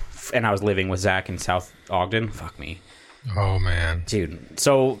 and I was living with Zach in South Ogden. Fuck me. Oh man, dude.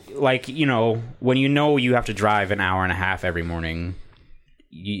 So like, you know, when you have to drive an hour and a half every morning,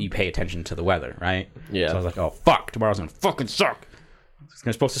 you pay attention to the weather, right? Yeah. So I was like, oh fuck, tomorrow's gonna fucking suck.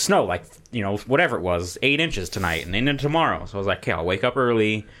 It's supposed to snow, like, you know, whatever it was, 8 inches tonight and into tomorrow. So I was like, okay, I'll wake up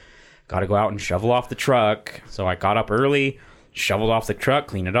early, gotta go out and shovel off the truck. So I got up early, shoveled off the truck,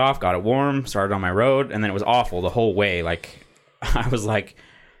 cleaned it off, got it warm, started on my road, and then it was awful the whole way. Like, I was like,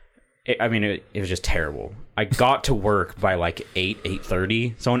 it was just terrible. I got to work by like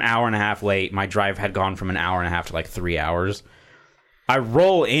 8:30, so an hour and a half late. My drive had gone from an hour and a half to like 3 hours. I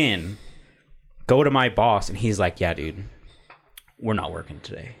roll in, go to my boss, and he's like, yeah, dude, we're not working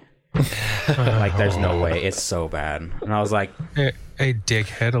today. Like, there's no way. It's so bad. And I was like, hey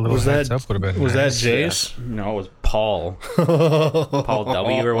dickhead, a little heads up would have been Was nice. that Jace? no, it was Paul. Paul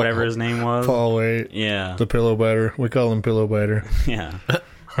W. or whatever his name was. Paul, wait. Yeah. The pillow biter. We call him pillow biter. Yeah.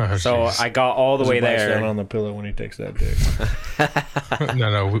 Oh, So jeez. I got all the way He bites there. down on the pillow when he takes that dick.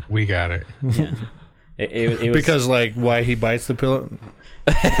 no, we got it. Yeah. It was Because, like, why he bites the pillow?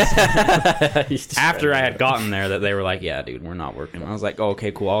 after I had gotten there that they were like, yeah, dude, we're not working. I was like, oh,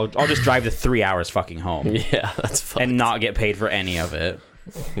 okay, cool. I'll just drive the 3 hours fucking home Yeah, that's fun. and not get paid for any of it.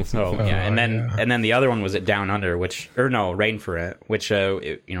 So yeah, and then the other one was at Down Under, Rain for It, which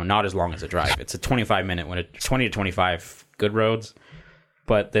not as long as a drive. It's a 25-minute when it's 20 to 25 good roads.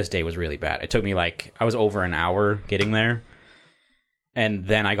 But this day was really bad. It took me I was over an hour getting there. And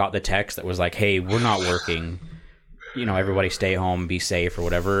then I got the text that was like, hey, we're not working. You know, everybody stay home, be safe or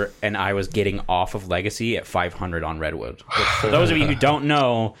whatever. And I was getting off of Legacy at 500 on Redwood. Which, for those of you who don't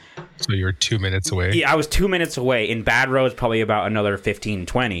know, So you were 2 minutes away. yeah, I was 2 minutes away. In bad roads, probably about another 15,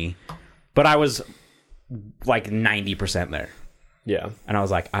 20. But I was like 90% there. Yeah. And I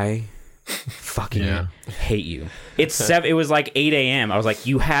was like, I fucking Yeah. hate you. It was like 8 a.m. I was like,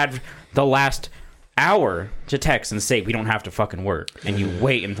 you had the last hour to text and say we don't have to fucking work, and you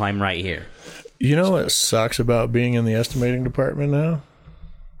wait until I'm right here. You know what sucks about being in the estimating department now?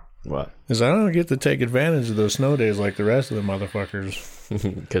 What? Is I don't get to take advantage of those snow days like the rest of the motherfuckers.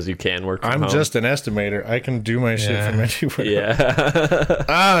 Because you can work from I'm home. just an estimator. I can do my shit Yeah. from anywhere. Yeah.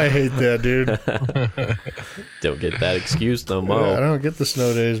 I hate that, dude. Don't get that excuse no I more. don't get the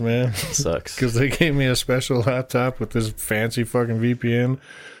snow days, man. Sucks. Because they gave me a special laptop with this fancy fucking VPN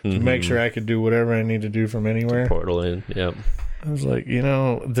to make sure I could do whatever I need to do from anywhere. Portal in. Yep. I was like,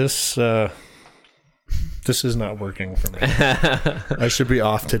 this is not working for me. I should be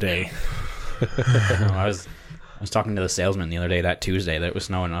off today. I was talking to the salesman the other day, that Tuesday that it was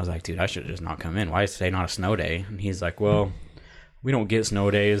snowing, and I was like, dude, I should have just not come in. Why is today not a snow day? And he's like, well, we don't get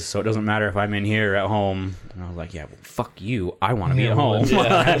snow days, so it doesn't matter if I'm in here or at home. And I was like, yeah, well, fuck you. I want to be at home.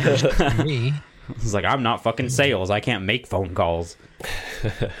 Me. I was like, I'm not fucking sales. I can't make phone calls.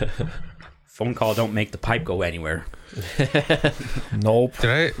 Phone call don't make the pipe go anywhere. Nope.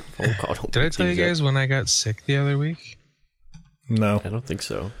 Did Phone call don't I pick tell you things up. guys when I got sick the other week? No. I don't think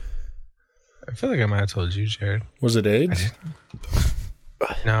so. I feel like I might have told you, Jared. Was it AIDS?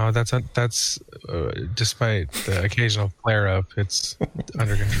 No, that's despite the occasional flare up, it's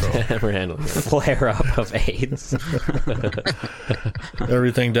under control. We're handling it. Flare up of AIDS.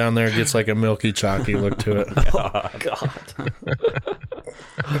 Everything down there gets like a milky chalky look to it Oh, God.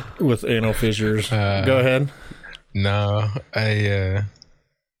 with anal fissures. Go ahead. No, I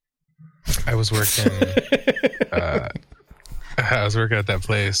was working. I was working at that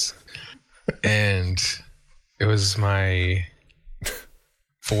place, and it was my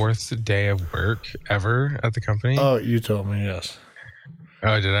 4th day of work ever at the company. Oh, you told me, yes.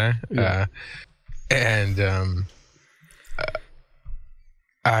 Oh, did I? Yeah.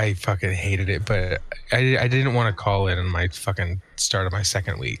 I fucking hated it, but I didn't want to call in on my fucking start of my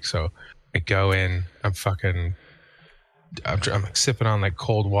 2nd week. So I go in, I'm like sipping on like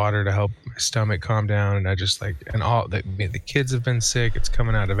cold water to help my stomach calm down, and I just like, and all the kids have been sick. It's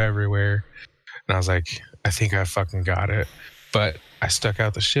coming out of everywhere, and I was like, I think I fucking got it. But I stuck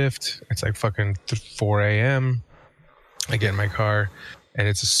out the shift. It's like fucking 4 a.m. I get in my car, and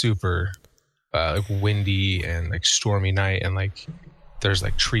it's a super like windy and like stormy night, and like there's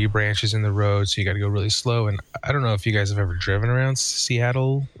like tree branches in the road, so you got to go really slow. And I don't know if you guys have ever driven around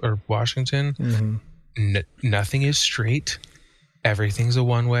Seattle or Washington. Mm-hmm. Nothing is straight. Everything's a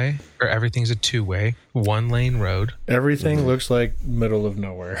one-way, or everything's a two-way, 1-lane road. Everything looks like middle of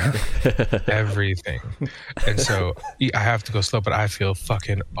nowhere. Everything. And so I have to go slow, but I feel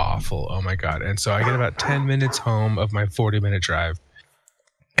fucking awful. Oh my God. And so I get about 10 minutes home of my 40-minute drive,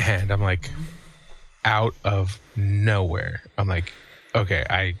 and I'm like out of nowhere. I'm like,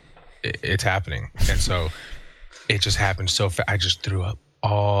 okay, it's happening. And so it just happened so fast. I just threw up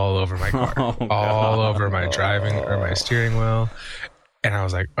all over my car, all over my driving or my steering wheel. And I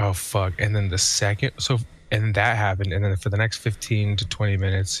was like, oh, fuck. And then and that happened. And then for the next 15 to 20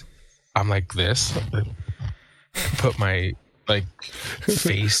 minutes, I'm like this. I put my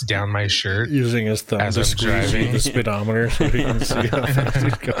face down my shirt. Using his thumb as to I'm squeeze driving. the speedometer so he can see how fast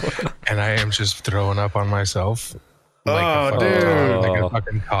he's going. And I am just throwing up on myself. Oh, Like a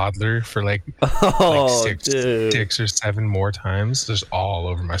fucking toddler for like six or seven more times, just all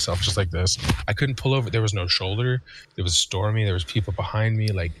over myself, just like this. I couldn't pull over. There was no shoulder. It was stormy. There was people behind me.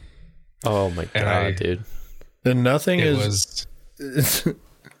 Like, oh my god, dude! And nothing is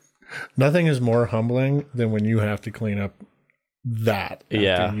more humbling than when you have to clean up that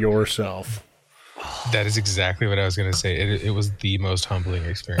after yourself. That is exactly what I was gonna say. It was the most humbling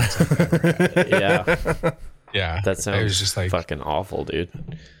experience I've ever had. Yeah. Yeah, that sounds it was just like fucking awful, dude.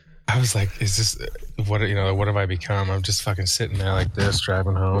 I was like, "Is this what have I become?" I'm just fucking sitting there like this,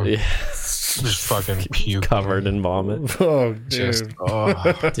 driving home, just fucking puke, covered in vomit. Oh, dude!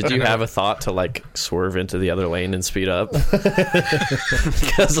 Did you have a thought to like swerve into the other lane and speed up?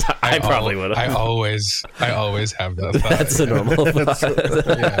 Because I probably would have. I always have that thought. That's a normal thought.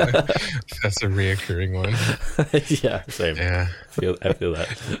 Yeah, that's a reoccurring one. Yeah, same. Yeah, I feel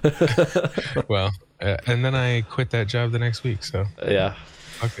that. Well, and then I quit that job the next week. So yeah,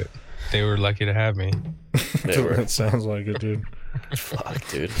 fuck it. They were lucky to have me. That sounds like it, dude. Fuck,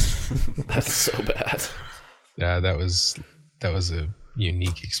 dude. That's so bad. Yeah, that was a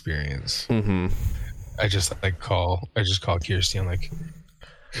unique experience. Mm-hmm. I just call Kirsty. I'm like,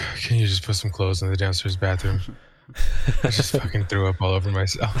 can you just put some clothes in the downstairs bathroom? I just fucking threw up all over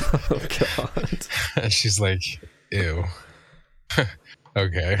myself. Oh god. And she's like, ew.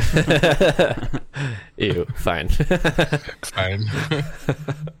 Okay. Ew. Fine. Fine.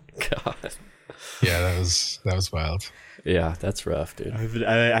 God. Yeah, that was wild. Yeah, that's rough, dude.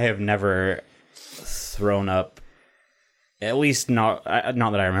 I have never thrown up, at least not that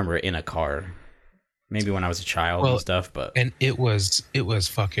I remember, in a car. Maybe when I was a child and stuff, but and it was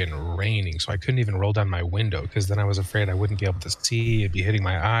fucking raining, so I couldn't even roll down my window because then I was afraid I wouldn't be able to see. It'd be hitting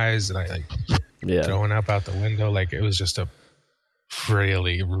my eyes, and I throwing up out the window. Like, it was just a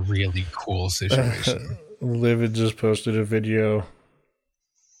really, really cool situation. Livid just posted a video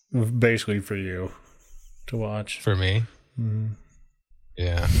basically for you to watch. For me? Mm-hmm.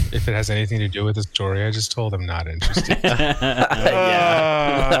 Yeah. If it has anything to do with the story I just told, I'm not interested.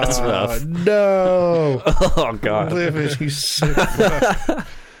 Yeah. That's rough. No. Oh, God. Livid, you sick fuck.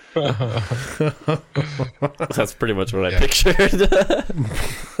 That's pretty much what I pictured.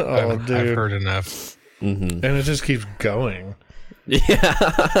 Oh, dude. I've heard enough. Mm-hmm. And it just keeps going. Yeah.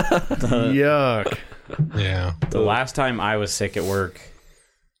 Yuck. Yeah. The last time I was sick at work,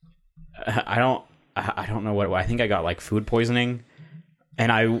 I don't know what, I think I got like food poisoning,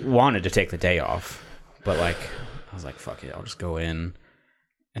 and I wanted to take the day off, but like I was like, fuck it, I'll just go in.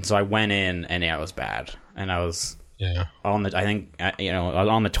 And so I went in, and it was bad, and I was on the, I think, I was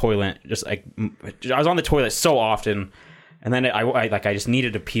on the toilet, just like I was on the toilet so often, and then I just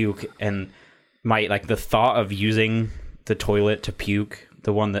needed to puke, and the thought of using the toilet to puke,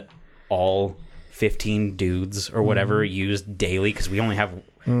 the one that all 15 dudes or whatever used daily, because we have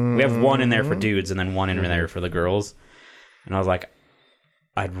one in there for dudes and then one in there for the girls, and I was like,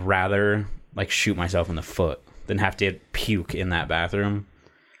 I'd rather like shoot myself in the foot than have to puke in that bathroom.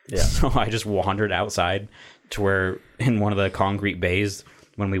 Yeah. So I just wandered outside to where in one of the concrete bays,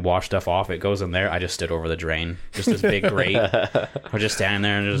 when we wash stuff off, it goes in there. I just stood over the drain, just this big grate. I was just standing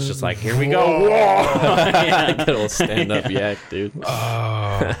there, and it was just like, here we go. Yeah. Good old stand-up yak, dude.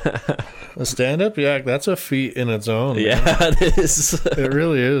 A stand-up yak, that's a feat in its own. Yeah, man. it is. It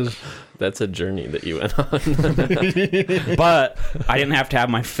really is. That's a journey that you went on. But I didn't have to have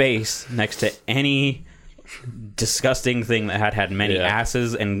my face next to any disgusting thing that had many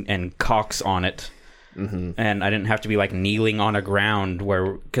asses and cocks on it. Mm-hmm. And I didn't have to be like kneeling on a ground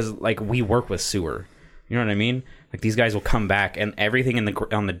because like we work with sewer, you know what I mean? Like these guys will come back and everything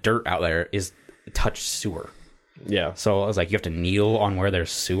on the dirt out there is touched sewer. Yeah. So I was like, you have to kneel on where there's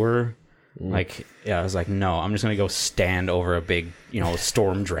sewer. Like, yeah, I was like, no, I'm just gonna go stand over a big,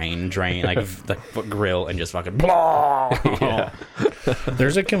 storm drain, like the grill, and just fucking blah. Yeah.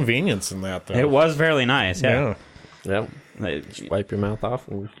 There's a convenience in that, though. It was fairly nice. Yeah. Yep. Just wipe your mouth off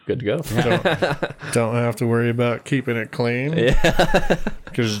and good to go. Don't have to worry about keeping it clean. Yeah.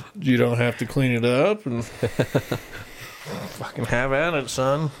 Because you don't have to clean it up and fucking have at it,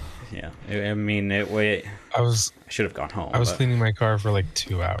 son. Yeah. I mean, I should have gone home. I was cleaning my car for like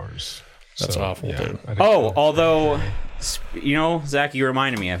 2 hours. That's awful, dude. Although, Zach, you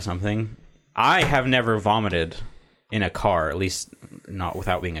reminded me of something. I have never vomited in a car, at least not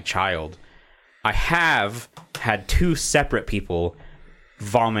without being a child. I have had 2 separate people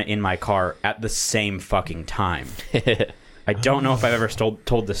vomit in my car at the same fucking time. I don't know if I've ever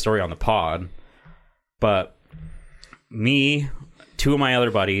told this story on the pod, but me, 2 of my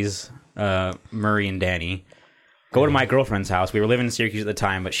other buddies, Murray and Danny, go to my girlfriend's house. We were living in Syracuse at the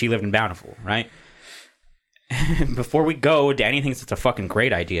time, but she lived in Bountiful, right? Before we go, Danny thinks it's a fucking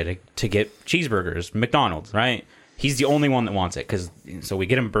great idea to get cheeseburgers, McDonald's, right? He's the only one that wants it, so we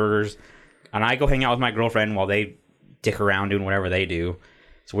get him burgers, and I go hang out with my girlfriend while they dick around doing whatever they do.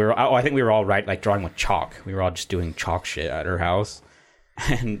 So I think we were all like drawing with chalk. We were all just doing chalk shit at her house.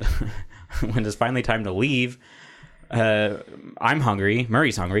 And when it's finally time to leave, I'm hungry,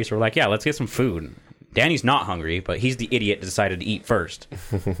 Murray's hungry, so we're like, yeah, let's get some food. Danny's not hungry, but he's the idiot that decided to eat first.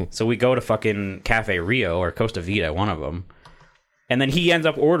 So we go to fucking Cafe Rio or Costa Vida, one of them. And then he ends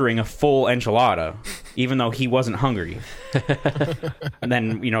up ordering a full enchilada, even though he wasn't hungry. And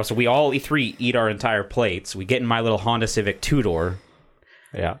then, so we all 3 eat our entire plates. We get in my little Honda Civic 2-door.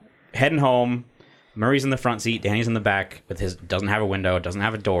 Yeah. Heading home. Murray's in the front seat. Danny's in the back with doesn't have a window, doesn't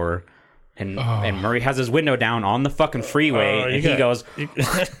have a door. And Murray has his window down on the fucking freeway. And he goes...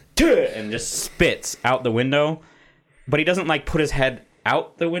 and just spits out the window, but he doesn't like put his head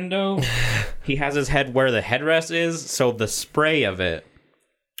out the window. He has his head where the headrest is, so the spray of it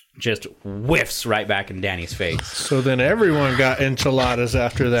just whiffs right back in Danny's face. So then everyone got enchiladas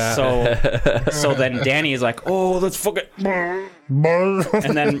after that. So then Danny is like, oh, let's fucking... And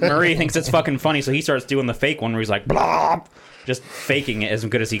then Murray thinks it's fucking funny, so he starts doing the fake one where he's like, blah, just faking it as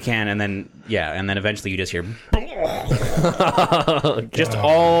good as he can, and then eventually you just hear just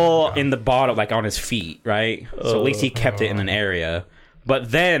all in the bottom, like on his feet, right? So at least he kept it in an area.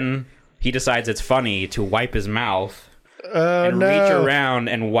 But then he decides it's funny to wipe his mouth and reach around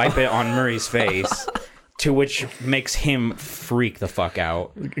and wipe it on Murray's face, to which makes him freak the fuck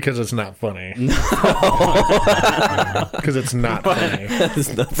out. Because it's not funny. Because it's not funny.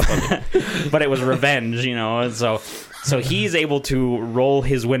 It's not funny. But it was revenge, and so he's able to roll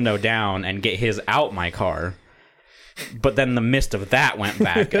his window down and get his out my car. But then the mist of that went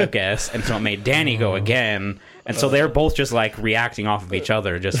back, I guess, and so it made Danny go again. And so they're both just like reacting off of each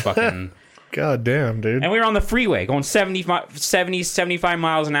other, just fucking... God damn, dude. And we were on the freeway going 75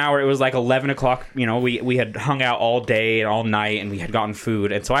 miles an hour. It was like 11 o'clock. We had hung out all day and all night, and we had gotten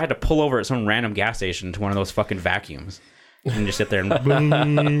food. And so I had to pull over at some random gas station to one of those fucking vacuums and just sit there and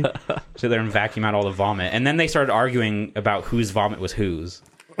vacuum out all the vomit. And then they started arguing about whose vomit was whose.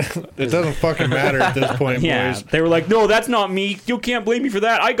 It doesn't fucking matter at this point, boys. They were like, no, that's not me. You can't blame me for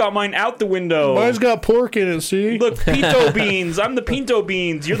that. I got mine out the window. Mine's got pork in it, see? Look, pinto beans. I'm the pinto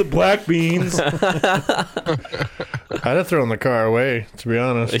beans. You're the black beans. I'd have thrown the car away, to be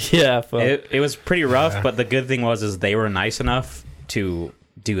honest. Yeah. It was pretty rough, but the good thing was they were nice enough to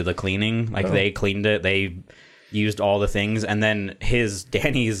do the cleaning. Like, they cleaned it. They used all the things. And then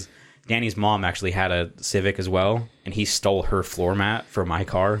Danny's mom actually had a Civic as well, and he stole her floor mat for my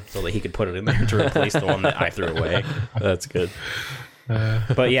car so that he could put it in there to replace the one that I threw away. That's good.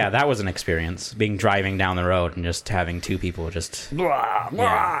 But yeah, that was an experience, driving down the road and just having 2 people just... Blah,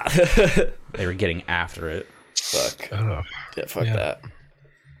 blah. They were getting after it. Fuck. Oh, Yeah, fuck that.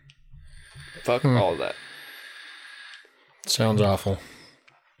 Fuck all that. Sounds awful.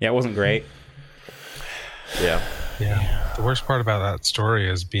 Yeah, it wasn't great. Yeah. yeah. The worst part about that story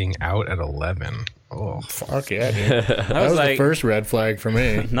is being out at 11. Oh, Fuck yeah, dude. That was was like- the first red flag for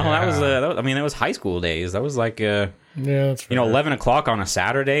me. No, that was high school days. That was like... Yeah, that's fair. 11 o'clock on a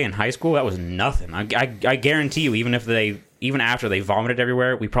Saturday in high school, that was nothing. I guarantee you, even after they vomited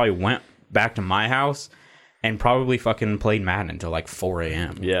everywhere, we probably went back to my house and probably fucking played Madden until like 4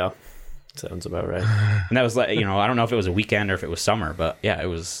 a.m. Yeah. Sounds about right. And that was like, I don't know if it was a weekend or if it was summer, but yeah, it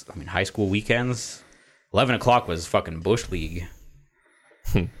was, high school weekends. 11 o'clock was fucking Bush League.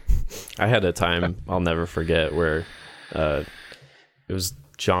 I had a time I'll never forget where it was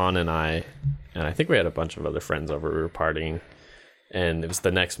John and I think we had a bunch of other friends over. We were partying, and it was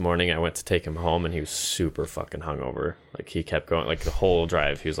the next morning. I went to take him home, and he was super fucking hungover. Like, he kept going, like, the whole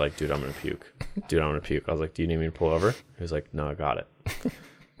drive. He was like, dude, I'm gonna puke. Dude, I'm gonna puke. I was like, do you need me to pull over? He was like, no, I got it.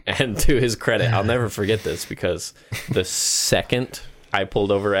 And to his credit, I'll never forget this, because the second I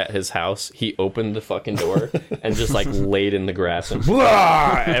pulled over at his house. He opened the fucking door and just like laid in the grass and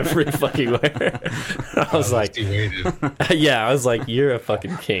blah, every fucking where. I was like, yeah, I was like, you're a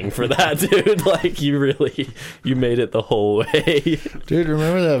fucking king for that, dude. Like, you made it the whole way. Dude,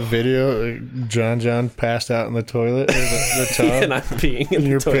 remember that video? John passed out in the toilet or the tub, And I'm peeing in and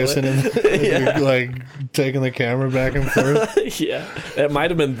you're the toilet. pissing in, you're like taking the camera back and forth. Yeah, it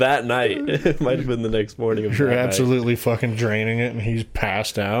might have been that night. It might have been the next morning. Of You're that absolutely fucking draining it, and he's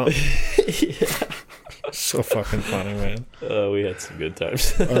passed out. Yeah. So fucking funny, man. We had some good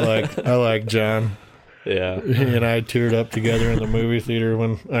times. I like John. Yeah. He and I teared up together in the movie theater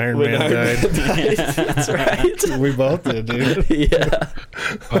when Iron Man died. That's right. We both did, dude. Yeah.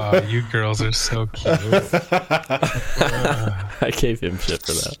 Oh, you girls are so cute. I gave him shit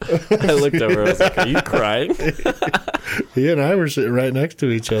for that. I looked over. I was like, "Are you crying?" He and I were sitting right next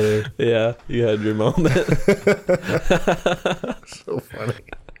to each other. Yeah, you had your moment. So funny.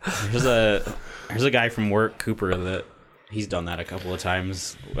 There's a guy from work, Cooper, that he's done that a couple of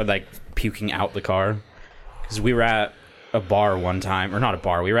times, like puking out the car. Because we were at a bar one time, or not a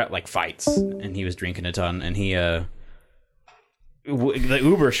bar, we were at like fights, and he was drinking a ton, and the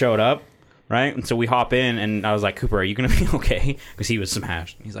Uber showed up, right? And so we hop in, and I was like, Cooper, are you gonna be okay? Because he was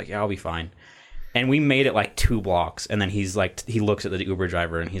smashed. He's like, yeah, I'll be fine. And we made it like 2 blocks, and then he's like, he looks at the Uber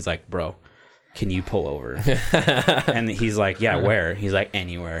driver, and he's like, bro, can you pull over? And he's like, yeah, where? He's like,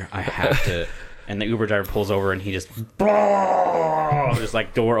 anywhere. I have to. And the Uber driver pulls over, and he just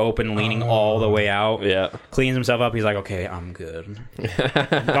like door open, leaning all the way out. Yeah. Cleans himself up. He's like, okay, I'm good.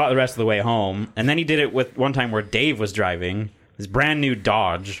 Got the rest of the way home. And then he did it with one time where Dave was driving this brand new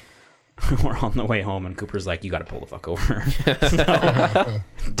Dodge. We're on the way home, and Cooper's like, you got to pull the fuck over. So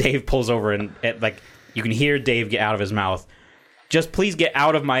Dave pulls over, and you can hear Dave get out of his mouth, just please get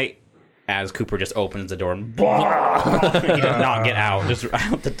out of my... As Cooper just opens the door and he does not get out, just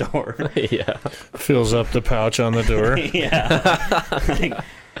out the door. Yeah. Fills up the pouch on the door. Yeah.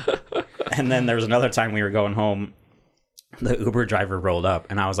 And then there was another time we were going home. The Uber driver rolled up,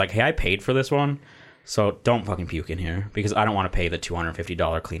 and I was like, hey, I paid for this one, so don't fucking puke in here, because I don't want to pay the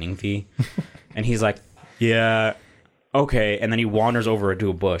 $250 cleaning fee. And he's like, yeah, okay. And then he wanders over to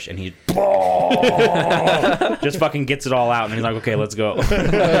a bush, and he just fucking gets it all out, and he's like, okay, let's go.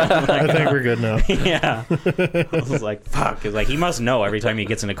 I think we're good now. Yeah. I was like, fuck. It's like, he must know every time he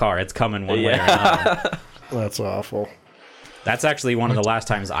gets in a car, it's coming one way or another. That's awful. That's actually one of the last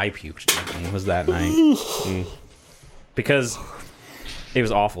times I puked drinking, was that night. Because it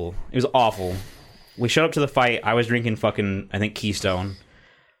was awful. It was awful. We showed up to the fight. I was drinking fucking, I think, Keystone.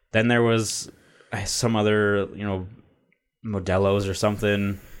 Then there was some other, Modelo's or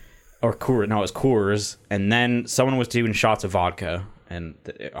something. Or Coors. No, it was Coors. And then someone was doing shots of vodka. And,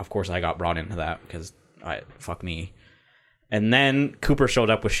 of course, I got brought into that because fuck me. And then Cooper showed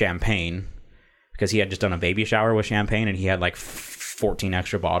up with champagne because he had just done a baby shower with champagne, and he had like 14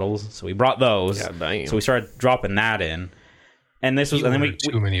 extra bottles. So we brought those. God damn. So we started dropping that in. And this was, and then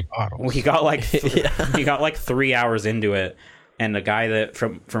too many bottles. we got like we got like 3 hours into it, and the guy that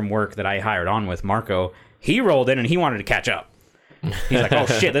from work that I hired on with, Marco, he rolled in and he wanted to catch up. He's like, oh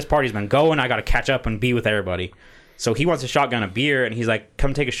shit, this party's been going, I gotta catch up and be with everybody. So he wants to shotgun a beer, and he's like,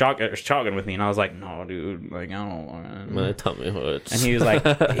 come take a shotgun with me. And I was like, no, dude, like, I don't want My tummy hurts. And he was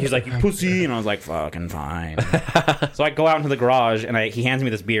like, you pussy. And I was like, fucking fine. So I go out into the garage, and he hands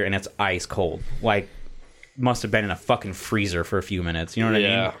me this beer, and it's ice cold. Like, must have been in a fucking freezer for a few minutes. You know what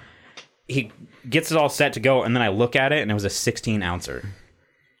I mean? He gets it all set to go, and then I look at it, and it was a 16-ouncer.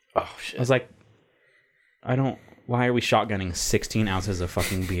 Oh, shit. I was like, why are we shotgunning 16 ounces of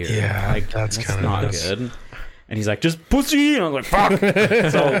fucking beer? Yeah, like, that's kind of not good. And he's like, just pussy. And I was like, fuck.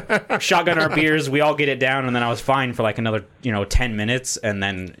 So shotgun our beers, we all get it down, and then I was fine for like another 10 minutes, and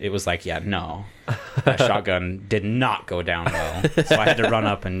then it was like, yeah, no, that shotgun did not go down well. So I had to run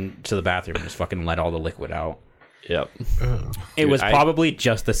up and to the bathroom and just fucking let all the liquid out. Yep. It was probably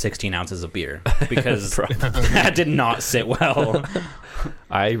just the 16 ounces of beer, because that did not sit well.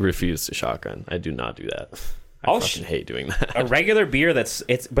 I refuse to shotgun. I do not do that. I fucking hate doing that. A regular beer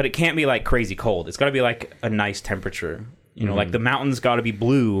but it can't be like crazy cold. It's got to be like a nice temperature. Like the mountain's got to be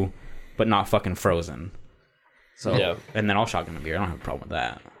blue, but not fucking frozen. So, yeah. And then I'll shotgun a beer. I don't have a problem with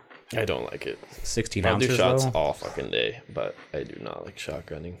that. I don't like it. 16 I'll ounces, do shots though? all fucking day, but I do not like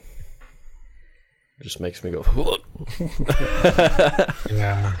shotgunning. It just makes me go.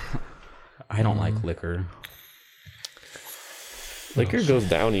 Yeah. I don't like liquor. Liquor goes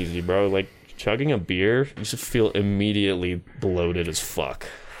down easy, bro. Like, chugging a beer, you just feel immediately bloated as fuck.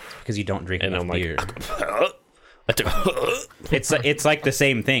 Because you don't drink And enough I'm like, beer. It's like the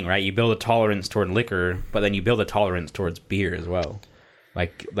same thing, right? You build a tolerance toward liquor, but then you build a tolerance towards beer as well.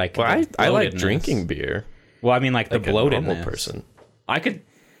 Like Well, I like bloatedness. drinking beer. Well, I mean, like the Like a normal bloatedness. person.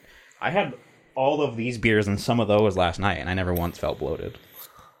 I had all of these beers and some of those last night, and I never once felt bloated.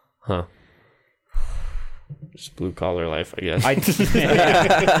 Huh. Just blue collar life, I guess.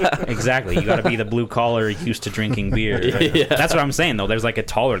 Exactly. You got to be the blue collar used to drinking beer. Yeah. That's what I'm saying, though. There's like a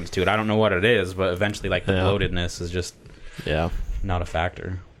tolerance to it. I don't know what it is, but eventually, like the bloatedness is just Yeah. not a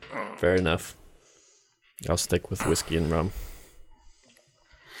factor. Fair enough. I'll stick with whiskey and rum.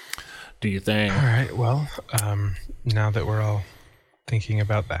 Do you think? All right. Well, now that we're all thinking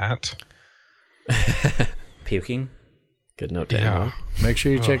about that, Puking. Good note to end yeah, on. Make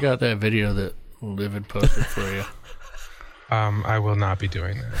sure you check out that video that Livid posted for you. I will not be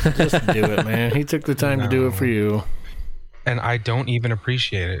doing that, Just do it, man. He took the time to do it for you. and I don't even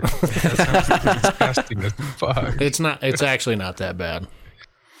appreciate it. That sounds disgusting as fuck. It's actually not that bad.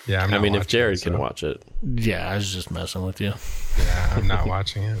 Yeah, I'm I not mean, if watching Jared it, can so- watch it. Yeah, I was just messing with you. Yeah, I'm not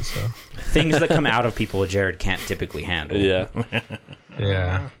watching it. So Things that come out of people Jared can't typically handle. Yeah.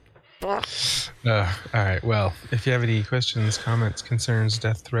 yeah. All right. Well, if you have any questions, comments, concerns,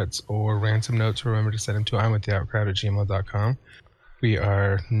 death threats, or ransom notes, remember to send them to imwiththeoutcrowd@gmail.com. We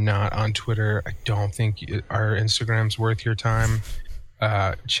are not on Twitter. I don't think our Instagram's worth your time.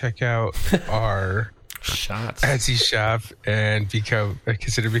 Check out our Shots. Etsy shop and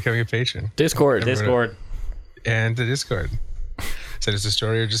consider becoming a patron. Discord. Discord. And the Discord. Send us a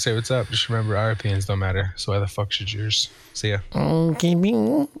story or just say what's up. Just remember, our opinions don't matter. So why the fuck should yours? See ya.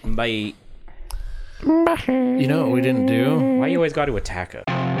 Bye. You know what we didn't do? Why you always got to attack us?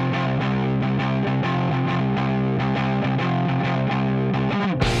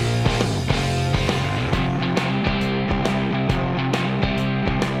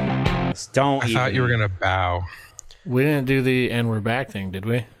 Don't. I thought you were gonna bow. We didn't do the "and we're back" thing, did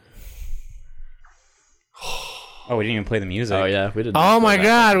we? Oh, we didn't even play the music. Oh, yeah. We did. Oh my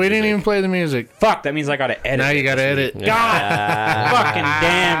god, we didn't even play the music. Fuck. That means I gotta edit. Now you it gotta this edit. week. God. Fucking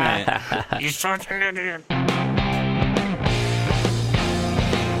damn it. You're such an idiot.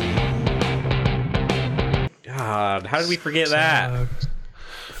 God. How did we forget that?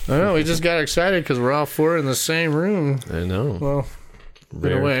 I know, we just got excited because we're all four in the same room. I know. Well,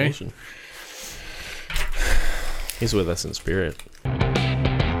 Rare a way. occasion. He's with us in spirit.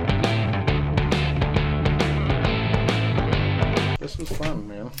 this was fun,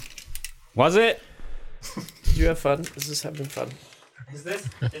 man. Was it? Did you have fun? Is this having fun? Is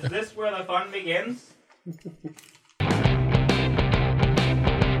this where the fun begins?